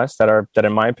MLS that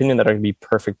in my opinion, that are going to be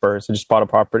perfect BRRRRs. I just bought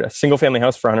a single family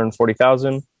house for $140,000.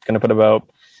 Going to put about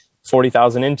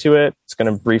 $40,000 into it. It's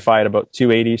going to refi at about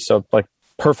 $280,000. So like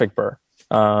perfect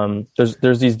BRRRR.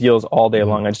 There's these deals all day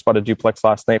long. I just bought a duplex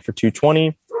last night for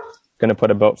 $220,000. Going to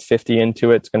put about $50,000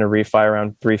 into it. It's going to refi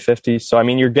around $350,000. So I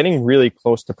mean, you're getting really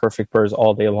close to perfect BRRRRs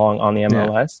all day long on the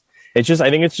MLS. Yeah. I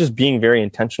think it's just being very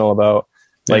intentional about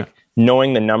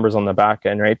knowing the numbers on the back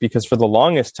end, right? Because for the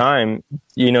longest time,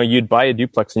 you'd buy a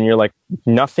duplex and you're like,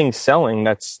 nothing's selling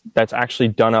that's actually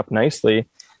done up nicely.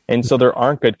 And so there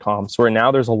aren't good comps, where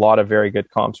now there's a lot of very good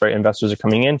comps, right? Investors are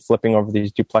coming in, flipping over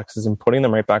these duplexes and putting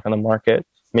them right back on the market,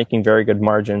 making very good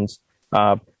margins.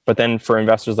 But then for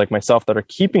investors like myself that are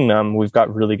keeping them, we've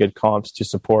got really good comps to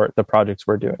support the projects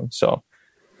we're doing. So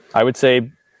I would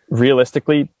say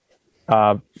realistically,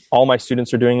 all my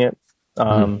students are doing it.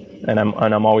 And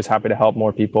I'm always happy to help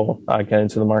more people get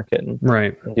into the market and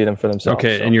do them for themselves.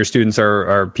 Okay. So. And your students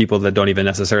are people that don't even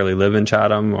necessarily live in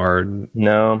Chatham, or?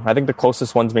 No, I think the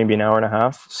closest one's maybe an hour and a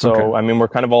half. So, I mean, we're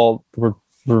kind of we're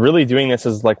really doing this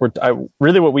as like,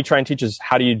 really what we try and teach is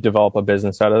how do you develop a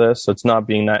business out of this? So it's not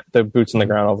being that the boots on the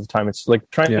ground all the time. It's like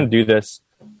trying to do this,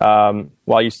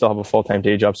 while you still have a full-time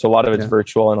day job. So a lot of it's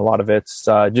virtual and a lot of it's,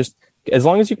 just as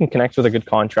long as you can connect with a good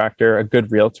contractor, a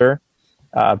good realtor,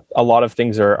 a lot of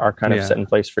things are kind of set in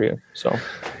place for you. So,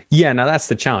 now that's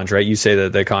the challenge, right? You say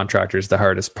that the contractor is the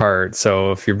hardest part.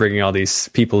 So if you're bringing all these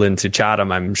people into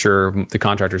Chatham, I'm sure the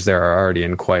contractors there are already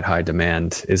in quite high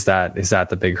demand. Is that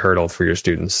the big hurdle for your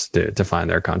students to find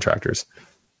their contractors?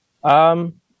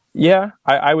 Yeah,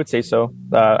 I would say so.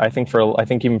 I think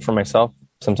even for myself,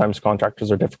 sometimes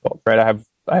contractors are difficult, right?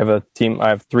 I have a team. I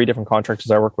have 3 different contractors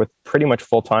I work with pretty much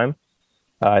full time.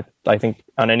 I think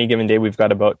on any given day, we've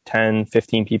got about 10,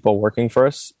 15 people working for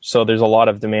us. So there's a lot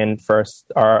of demand for us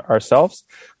ourselves.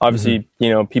 Obviously,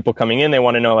 people coming in, they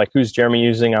want to know like, who's Jeremy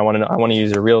using? I want to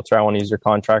use your realtor. I want to use your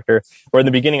contractor. Where in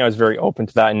the beginning, I was very open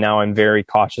to that. And now I'm very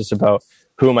cautious about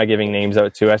who am I giving names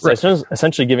out to.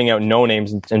 Essentially giving out no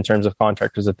names in terms of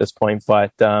contractors at this point.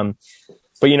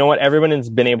 But you know what? Everyone has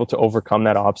been able to overcome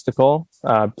that obstacle.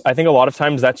 I think a lot of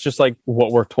times that's just like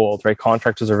what we're told, right?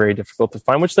 Contractors are very difficult to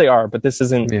find, which they are, but this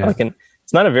isn't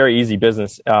it's not a very easy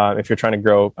business if you're trying to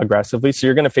grow aggressively. So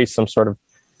you're going to face some sort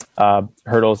of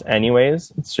hurdles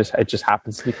anyways. It just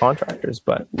happens to be contractors,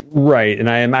 but right. And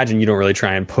I imagine you don't really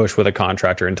try and push with a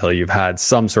contractor until you've had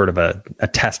some sort of a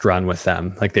test run with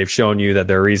them. Like they've shown you that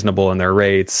they're reasonable in their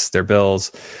rates, their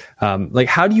bills. Like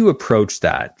how do you approach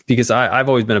that? Because I've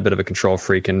always been a bit of a control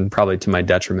freak, and probably to my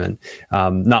detriment,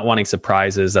 not wanting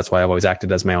surprises. That's why I've always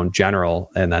acted as my own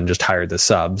general and then just hired the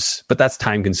subs, but that's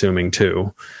time consuming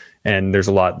too. And there's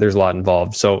a lot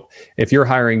involved. So if you're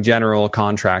hiring general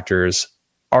contractors,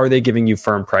 are they giving you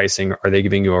firm pricing? Are they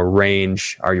giving you a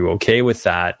range? Are you okay with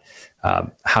that?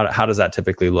 How does that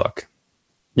typically look?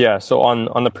 Yeah. So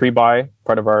on the pre-buy,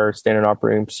 part of our standard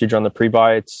operating procedure on the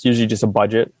pre-buy, it's usually just a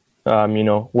budget.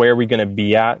 Where are we going to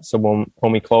be at? So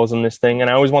when we close on this thing, and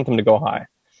I always want them to go high.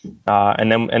 And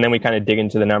then we kind of dig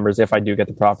into the numbers if I do get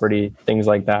the property, things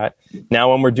like that.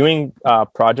 Now, when we're doing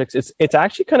projects, it's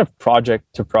actually kind of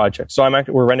project to project. So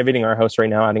we're renovating our house right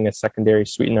now, adding a secondary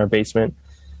suite in our basement.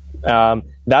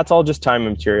 That's all just time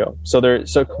and material. So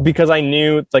because I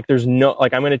knew like there's no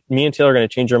like me and Taylor are gonna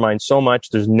change our mind so much.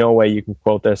 There's no way you can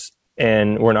quote this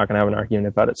and we're not gonna have an argument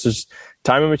about it. So just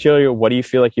time and material. What do you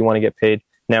feel like you want to get paid?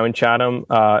 Now in Chatham,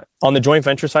 on the joint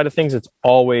venture side of things, it's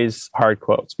always hard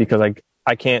quotes because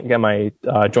I can't get my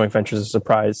joint ventures a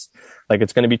surprise. Like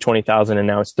it's going to be 20,000 and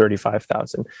now it's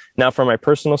 35,000. Now for my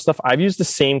personal stuff, I've used the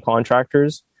same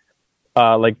contractors.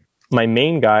 Like my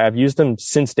main guy, I've used him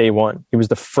since day one. He was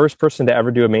the first person to ever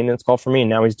do a maintenance call for me. And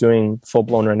now he's doing full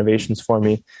blown renovations for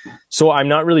me. So I'm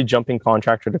not really jumping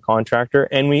contractor to contractor.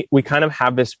 And we kind of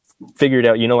have this figured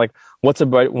out, like what's a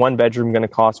one bedroom going to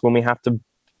cost when we have to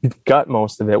gut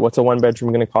most of it. What's a one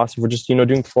bedroom going to cost if we're just,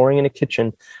 doing flooring in a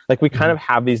kitchen? Like we kind of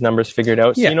have these numbers figured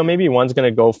out. So, maybe one's going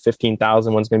to go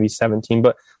 15,000, one's going to be 17,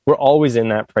 but we're always in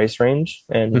that price range.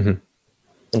 And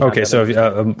okay.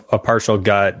 So a partial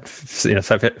gut,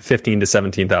 15 to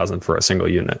 17,000 for a single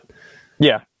unit.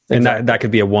 Yeah. Exactly. And that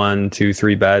could be a 1, 2,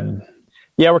 3 bed.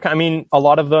 Yeah. A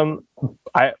lot of them,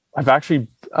 I've actually,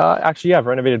 I've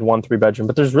renovated 1 3-bedroom,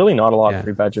 but there's really not a lot of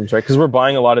 3 bedrooms, right? Because we're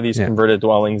buying a lot of these converted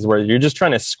dwellings where you're just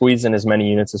trying to squeeze in as many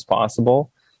units as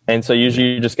possible. And so usually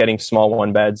you're just getting small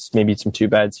 1 beds, maybe some 2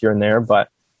 beds here and there, but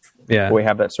we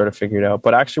have that sort of figured out.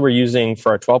 But actually we're using,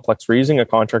 for our 12-plex, we're using a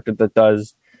contractor that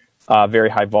does very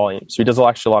high volume. So he does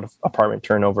actually a lot of apartment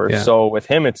turnover. Yeah. So with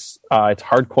him, it's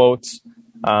hard quotes.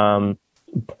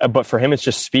 But for him, it's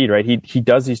just speed, right? He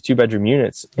does these 2-bedroom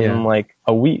units in like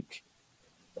a week,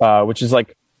 which is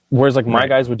like, whereas like my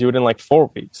guys would do it in like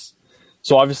 4 weeks.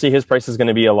 So obviously his price is going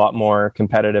to be a lot more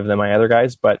competitive than my other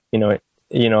guys, but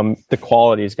the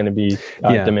quality is going to be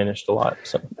diminished a lot.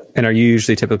 So, and are you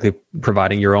usually typically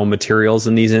providing your own materials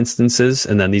in these instances,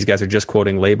 and then these guys are just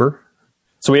quoting labor?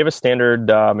 So we have a standard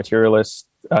material list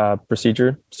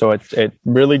procedure. So it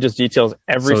really just details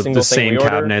every single thing we order. The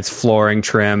same cabinets, flooring,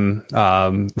 trim,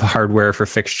 hardware for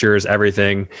fixtures,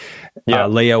 everything.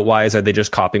 Layout wise, are they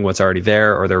just copying what's already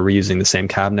there, or they're reusing the same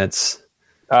cabinets?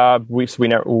 I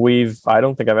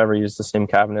don't think I've ever used the same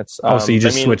cabinets. So you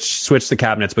just switch the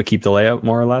cabinets, but keep the layout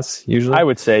more or less, usually? I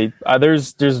would say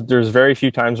there's very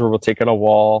few times where we'll take out a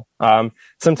wall.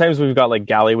 Sometimes we've got like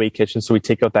galleyway kitchens, so we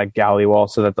take out that galley wall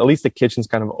so that at least the kitchen's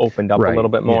kind of opened up a little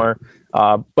bit more.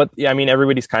 But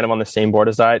everybody's kind of on the same board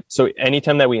as that. So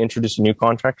anytime that we introduce a new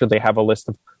contractor, they have a list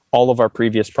of all of our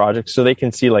previous projects, so they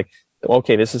can see like,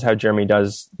 okay, this is how Jeremy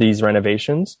does these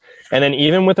renovations. And then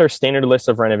even with our standard list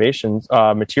of renovations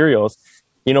materials,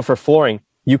 for flooring,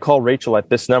 you call Rachel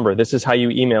at this number. This is how you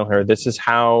email her. This is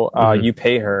how you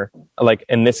pay her.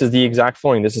 And this is the exact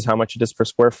flooring. This is how much it is per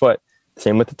square foot.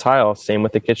 Same with the tile. Same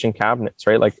with the kitchen cabinets,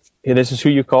 right? Like, hey, this is who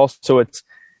you call. So it's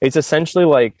essentially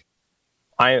like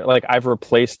I've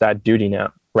replaced that duty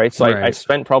now, right? So I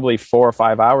spent probably 4 or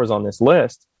 5 hours on this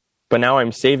list. But now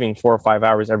I'm saving 4 or 5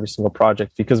 hours every single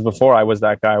project, because before I was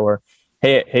that guy where,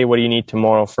 hey, what do you need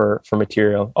tomorrow for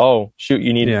material? Oh, shoot,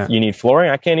 you need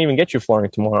flooring? I can't even get you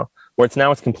flooring tomorrow. Where it's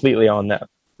completely on them,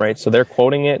 right? So they're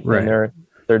quoting it and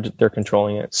they're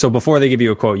controlling it. So before they give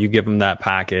you a quote, you give them that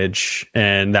package,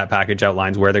 and that package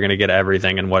outlines where they're going to get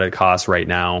everything and what it costs right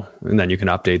now, and then you can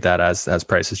update that as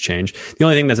prices change. The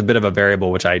only thing that's a bit of a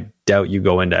variable, which I doubt you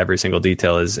go into every single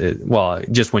detail, is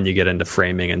just when you get into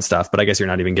framing and stuff. But I guess you're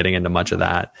not even getting into much of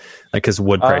that, like, because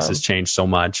wood prices change so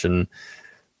much, and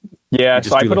so I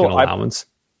put an allowance.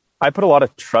 I put a lot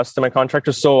of trust in my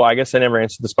contractors, so I guess I never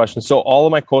answered this question. So all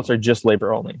of my quotes are just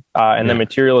labor only, and the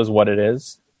material is what it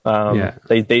is.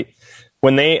 Pretty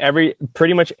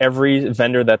much every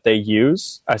vendor that they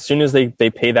use, as soon as they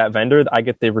pay that vendor, I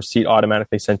get the receipt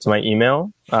automatically sent to my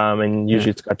email. And usually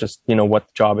it's got just,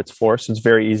 what job it's for. So it's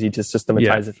very easy to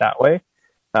systematize it that way.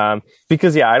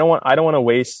 Because I don't want to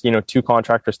waste, 2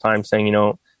 contractors' time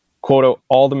saying, quote out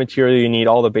all the material you need,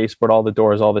 all the baseboard, all the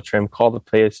doors, all the trim, call the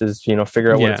places,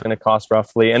 figure out what it's going to cost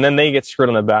roughly. And then they get screwed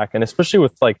on the back. And especially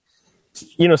with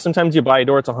sometimes you buy a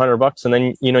door, it's $100, and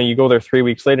then, you go there 3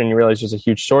 weeks later and you realize there's a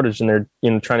huge shortage, and they're,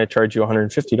 trying to charge you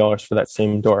 $150 for that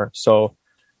same door. So,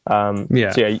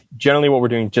 generally what we're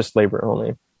doing, just labor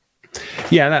only.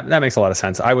 Yeah, that makes a lot of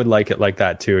sense. I would like it like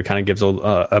that too. It kind of gives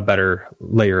a better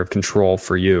layer of control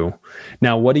for you.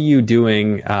 Now, what are you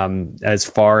doing as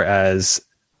far as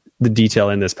the detail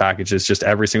in this package? Is just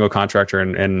every single contractor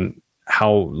and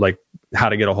how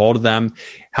to get a hold of them?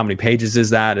 How many pages is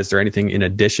that? Is there anything in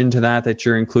addition to that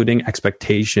you're including?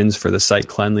 Expectations for the site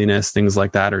cleanliness, things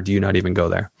like that, or do you not even go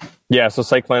there? Yeah, so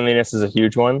site cleanliness is a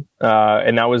huge one,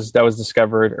 and that was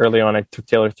discovered early on. I took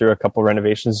Taylor through a couple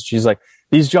renovations. She's like,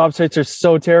 "These job sites are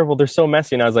so terrible. They're so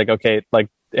messy." And I was like, "Okay,"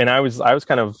 and I was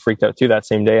kind of freaked out too that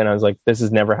same day, and I was like, "This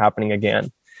is never happening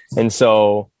again." And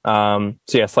so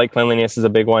site cleanliness is a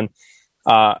big one.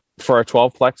 For our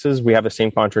 12 plexes, we have the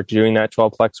same contractor doing that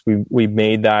 12 plex. We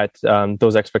made that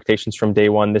those expectations from day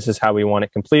one. This is how we want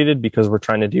it completed, because we're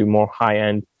trying to do more high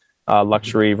end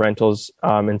luxury rentals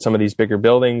in some of these bigger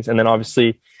buildings. And then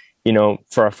obviously,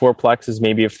 for our 4 plexes,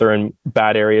 maybe if they're in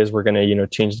bad areas, we're going to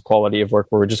change the quality of work,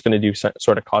 where we're just going to do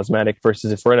sort of cosmetic,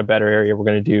 versus if we're in a better area, we're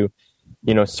going to do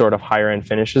sort of higher end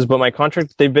finishes. But my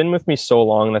contract, they've been with me so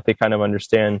long that they kind of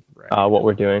understand what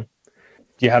we're doing.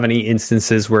 Do you have any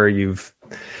instances where you've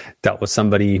dealt with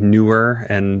somebody newer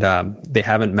and they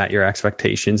haven't met your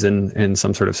expectations in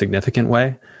some sort of significant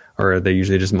way, or are they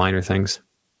usually just minor things?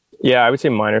 Yeah, I would say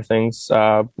minor things.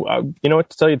 To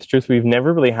tell you the truth, we've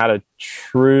never really had a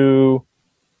truly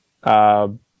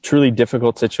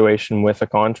difficult situation with a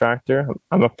contractor.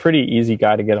 I'm a pretty easy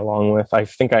guy to get along with. I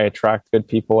think I attract good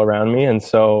people around me. And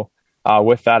so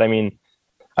with that,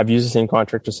 I've used the same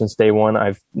contractor since day one.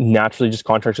 I've naturally just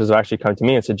contractors have actually come to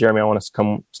me and said, "Jeremy, I want to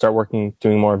come start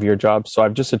doing more of your job." So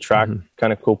I've just attracted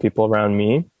kind of cool people around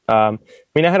me. I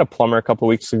mean, I had a plumber a couple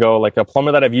weeks ago, like a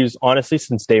plumber that I've used honestly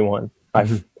since day one.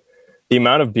 The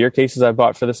amount of beer cases I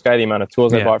bought for this guy, the amount of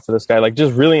tools I bought for this guy, like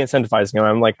just really incentivizing him.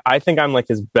 I'm like, I think I'm like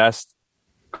his best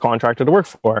contractor to work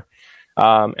for.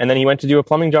 And then he went to do a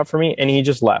plumbing job for me and he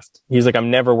just left. He's like,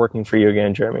 I'm never working for you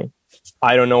again, Jeremy.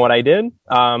 I don't know what I did.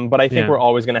 But I think we're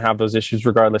always going to have those issues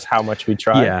regardless how much we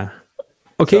try. Yeah.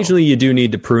 Occasionally you do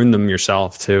need to prune them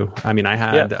yourself too. I mean, I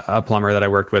had a plumber that I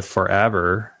worked with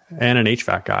forever and an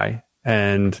HVAC guy.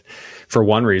 And for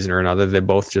one reason or another, they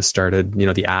both just started,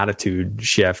 the attitude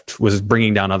shift was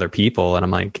bringing down other people. And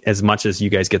I'm like, as much as you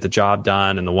guys get the job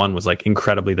done, and the one was like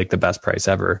incredibly like the best price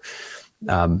ever.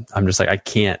 I'm just like, I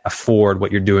can't afford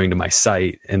what you're doing to my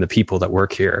site and the people that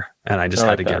work here. And I just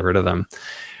had to get rid of them.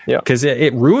 Yeah. Cause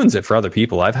it ruins it for other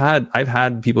people. I've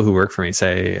had people who work for me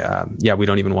say, we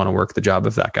don't even want to work the job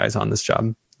if that guy's on this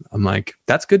job. I'm like,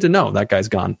 that's good to know. That guy's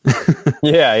gone.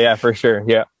 Yeah, for sure.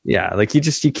 Yeah. Yeah. Like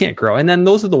you can't grow. And then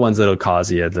those are the ones that'll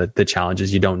cause you the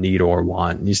challenges you don't need or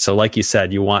want. So like you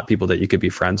said, you want people that you could be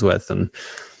friends with, and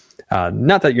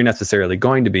not that you're necessarily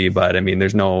going to be, but I mean,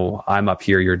 there's no, I'm up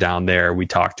here, you're down there. We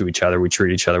talk to each other. We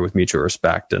treat each other with mutual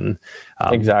respect. And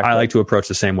exactly. I like to approach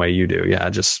the same way you do. Yeah.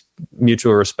 Just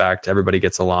mutual respect. Everybody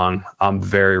gets along. I'm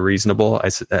very reasonable.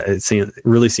 It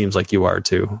really seems like you are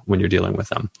too when you're dealing with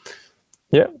them.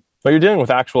 Yeah. But you're dealing with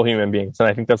actual human beings. And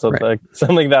I think that's like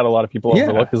something that a lot of people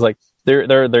overlook is like, they're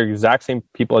the exact same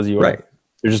people as you are. Right.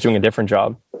 They're just doing a different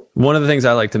job. One of the things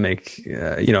I like to make,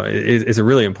 is a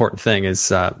really important thing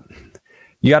is,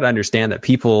 you got to understand that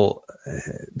people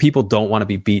don't want to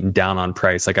be beaten down on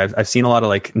price. Like I've seen a lot of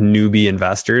like newbie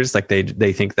investors, like they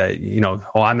think that,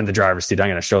 I'm in the driver's seat. I'm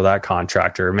going to show that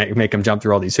contractor, make him jump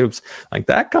through all these hoops. Like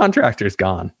that contractor's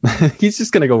gone. He's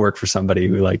just going to go work for somebody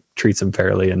who like treats him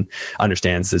fairly and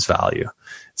understands his value.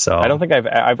 So I don't think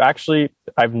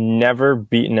I've never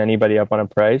beaten anybody up on a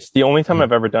price. The only time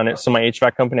I've ever done it. So my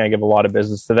HVAC company, I give a lot of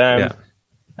business to them.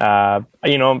 Yeah.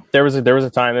 There was a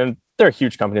time, and they're a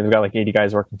huge company. They've got like 80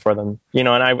 guys working for them, and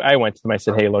I went to them. I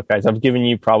said, hey, look, guys, I've given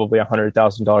you probably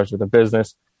 $100,000 worth of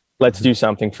business. Let's do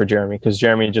something for Jeremy, because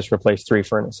Jeremy just replaced 3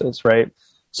 furnaces, right?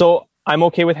 So I'm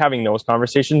okay with having those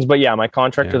conversations. But yeah, my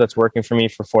contractor that's working for me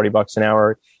for $40 an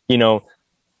hour,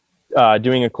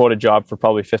 doing a quoted job for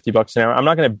probably $50 an hour, I'm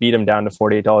not going to beat him down to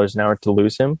 $48 an hour to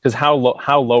lose him, because how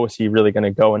low is he really going to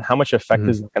go, and how much effect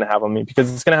is it going to have on me?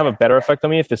 Because it's going to have a better effect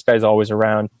on me if this guy's always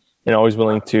around and always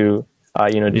willing to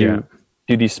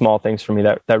do these small things for me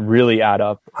that really add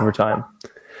up over time.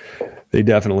 They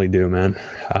definitely do, man.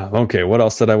 Okay. What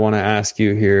else did I want to ask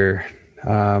you here?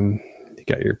 You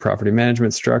got your property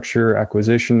management structure,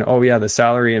 acquisition. Oh yeah. The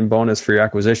salary and bonus for your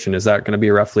acquisition. Is that going to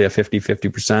be roughly a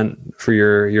 50% for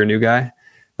your new guy?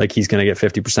 Like he's going to get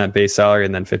 50% base salary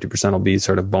and then 50% will be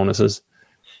sort of bonuses.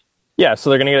 Yeah. So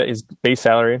they're going to get his base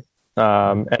salary.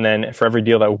 And then for every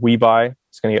deal that we buy,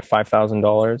 it's going to get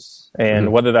 $5,000,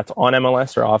 and whether that's on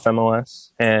MLS or off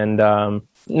MLS. And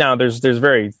now there's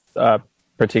very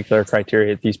particular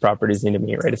criteria that these properties need to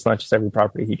meet, right? It's not just every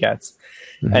property he gets.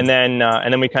 And then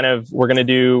we're going to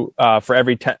do for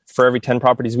every 10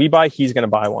 properties we buy, he's going to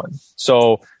buy one.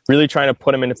 So really trying to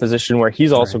put him in a position where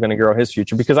he's also going to grow his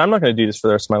future, because I'm not going to do this for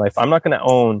the rest of my life. I'm not going to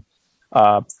own.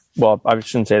 Well, I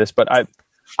shouldn't say this, but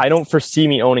I don't foresee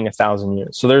me owning 1,000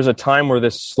 units. So there's a time where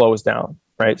this slows down.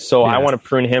 Right. So I want to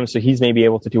prune him so he's maybe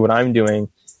able to do what I'm doing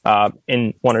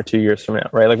in 1 or 2 years from now.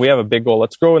 Right. Like we have a big goal.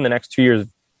 Let's grow in the next 2 years,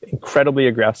 incredibly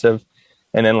aggressive,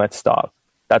 and then let's stop.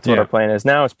 That's what our plan is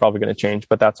now. It's probably going to change,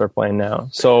 but that's our plan now.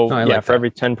 So for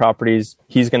every 10 properties,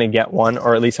 he's going to get one,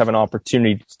 or at least have an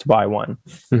opportunity to buy one.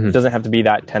 It doesn't have to be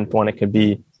that 10th one. It could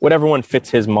be whatever one fits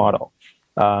his model.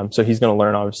 So he's going to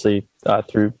learn, obviously,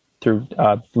 through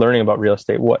learning about real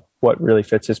estate, what really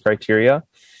fits his criteria.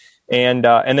 And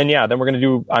then we're going to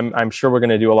do, I'm sure we're going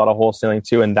to do a lot of wholesaling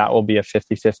too. And that will be a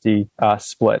 50-50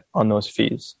 split on those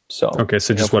fees. So, okay.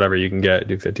 So just whatever you can get,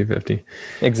 do 50-50.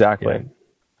 Exactly. Yeah.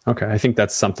 Okay. I think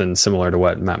that's something similar to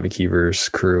what Matt McKeever's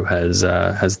crew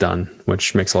has done,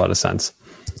 which makes a lot of sense.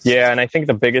 Yeah. And I think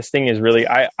the biggest thing is really,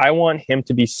 I want him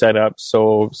to be set up.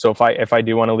 So if I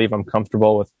do want to leave, I'm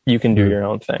comfortable with, you can do your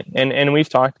own thing. And we've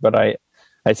talked about,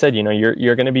 I said, you're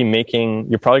going to be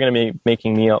you're probably going to be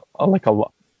making me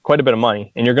quite a bit of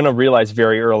money, and you're going to realize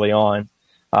very early on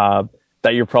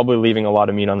that you're probably leaving a lot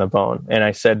of meat on the bone. And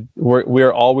I said,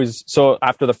 we're always, so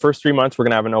after the first 3 months, we're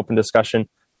going to have an open discussion.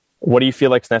 What do you feel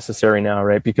like is necessary now?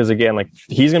 Right. Because again, like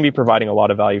he's going to be providing a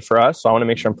lot of value for us. So I want to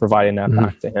make sure I'm providing that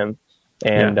back to him.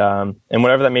 And, and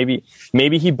whatever that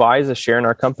maybe he buys a share in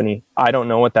our company. I don't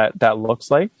know what that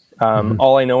looks like.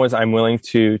 All I know is I'm willing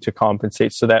to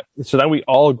compensate so that we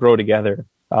all grow together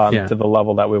to the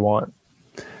level that we want.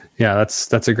 Yeah,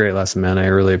 that's a great lesson, man. I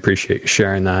really appreciate you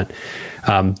sharing that.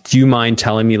 Do you mind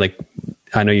telling me, like,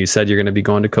 I know you said you're going to be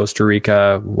going to Costa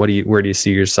Rica. Where do you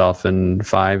see yourself in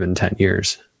 5 and 10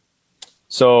 years?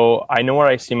 So I know where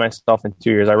I see myself in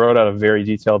 2 years. I wrote out a very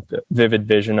detailed, vivid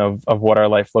vision of what our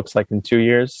life looks like in 2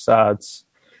 years.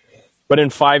 But in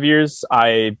 5 years,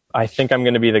 I think I'm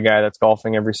going to be the guy that's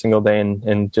golfing every single day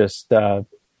and just,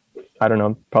 I don't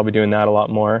know, probably doing that a lot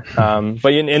more.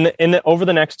 But over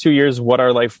the next 2 years, what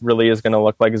our life really is going to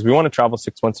look like is we want to travel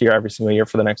 6 months a year, every single year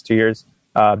for the next 2 years.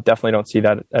 Definitely don't see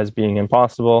that as being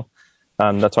impossible.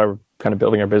 That's why we're kind of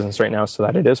building our business right now so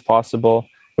that it is possible.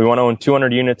 We want to own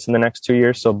 200 units in the next 2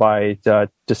 years. So by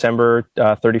December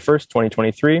 31st,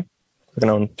 2023, we're going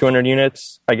to own 200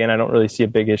 units. Again, I don't really see a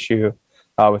big issue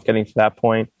with getting to that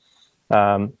point.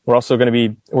 We're going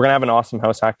to have an awesome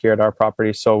house hack here at our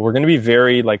property. So we're going to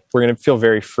be we're going to feel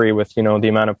very free with, the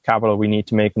amount of capital we need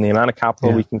to make and the amount of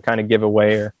capital we can kind of give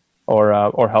away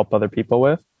or help other people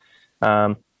with.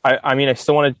 I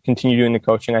still want to continue doing the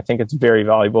coaching. I think it's very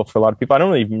valuable for a lot of people. I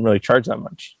don't even really charge that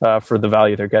much for the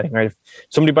value they're getting, right? If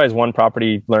somebody buys one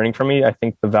property learning from me, I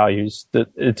think the values that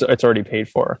it's already paid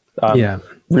for.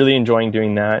 Really enjoying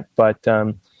doing that. But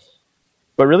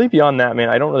really beyond that, man,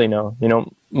 I don't really know.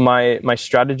 My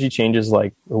strategy changes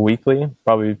like weekly,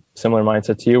 probably similar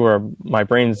mindset to you, where my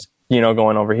brain's,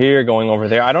 going over here, going over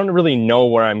there. I don't really know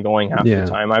where I'm going half the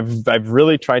time. I've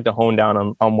really tried to hone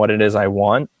down on what it is I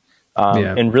want.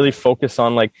 And really focus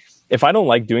on, like, if I don't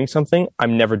like doing something,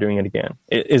 I'm never doing it again.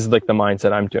 It is like the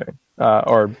mindset I'm doing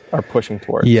or pushing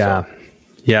towards. Yeah. So.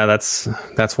 Yeah, that's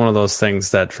one of those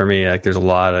things that for me, like, there's a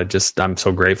lot of I'm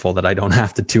so grateful that I don't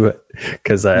have to do it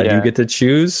because I do get to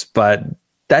choose, but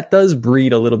that does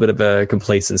breed a little bit of a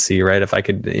complacency, right? If I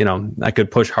could, I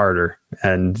could push harder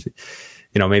and,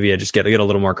 maybe I just get a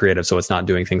little more creative. So it's not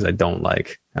doing things I don't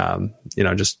like,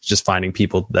 just finding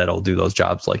people that'll do those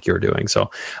jobs like you're doing. So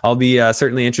I'll be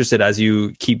certainly interested as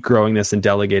you keep growing this and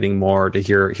delegating more to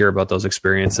hear about those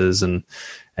experiences and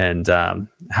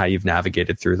how you've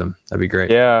navigated through them. That'd be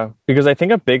great. Yeah, because I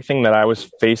think a big thing that I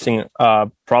was facing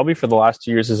probably for the last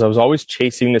 2 years is I was always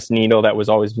chasing this needle that was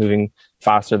always moving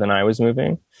faster than I was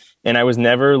moving. And I was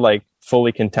never like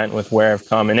fully content with where I've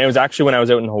come. And it was actually when I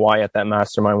was out in Hawaii at that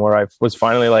mastermind where I was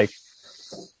finally like,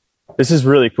 this is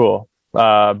really cool.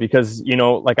 Because,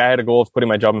 I had a goal of quitting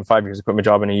my job in 5 years, I quit my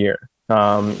job in a year.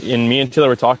 And me and Taylor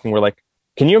were talking, we're like,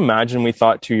 can you imagine we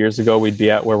thought 2 years ago we'd be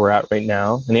at where we're at right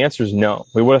now? And the answer is no.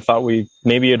 We would have thought we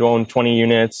maybe had owned 20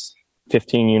 units,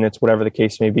 15 units, whatever the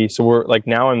case may be. So we're like,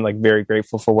 now I'm like very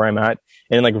grateful for where I'm at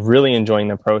and like really enjoying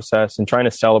the process and trying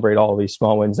to celebrate all of these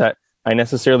small wins that I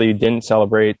necessarily didn't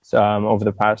celebrate over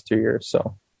the past 2 years.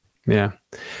 So, yeah.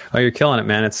 Oh, you're killing it,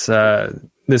 man. It's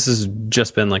this has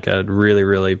just been like a really,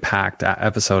 really packed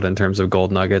episode in terms of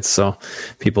gold nuggets. So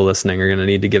people listening are going to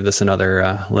need to give this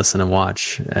another listen and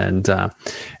watch and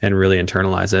really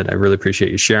internalize it. I really appreciate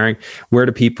you sharing. Where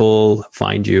do people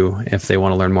find you if they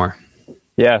want to learn more?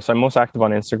 Yeah, so I'm most active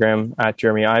on Instagram at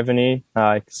Jeremy Ivany.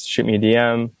 Shoot me a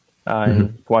DM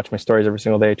and watch my stories every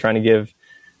single day, trying to give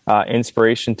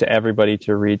inspiration to everybody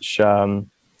to reach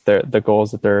the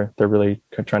goals that they're really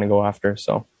trying to go after.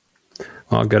 So,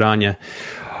 well, good on you.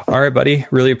 All right, buddy.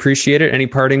 Really appreciate it. Any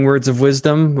parting words of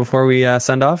wisdom before we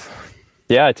send off?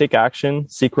 Yeah, take action.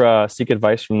 Seek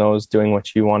advice from those doing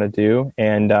what you want to do,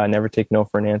 and never take no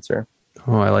for an answer.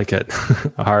 Oh, I like it.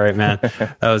 All right, man.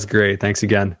 That was great. Thanks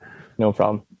again. No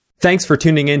problem. Thanks for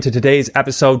tuning in to today's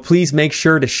episode. Please make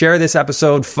sure to share this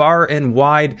episode far and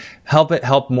wide. Help it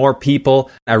help more people.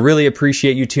 I really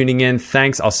appreciate you tuning in.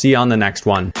 Thanks. I'll see you on the next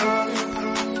one.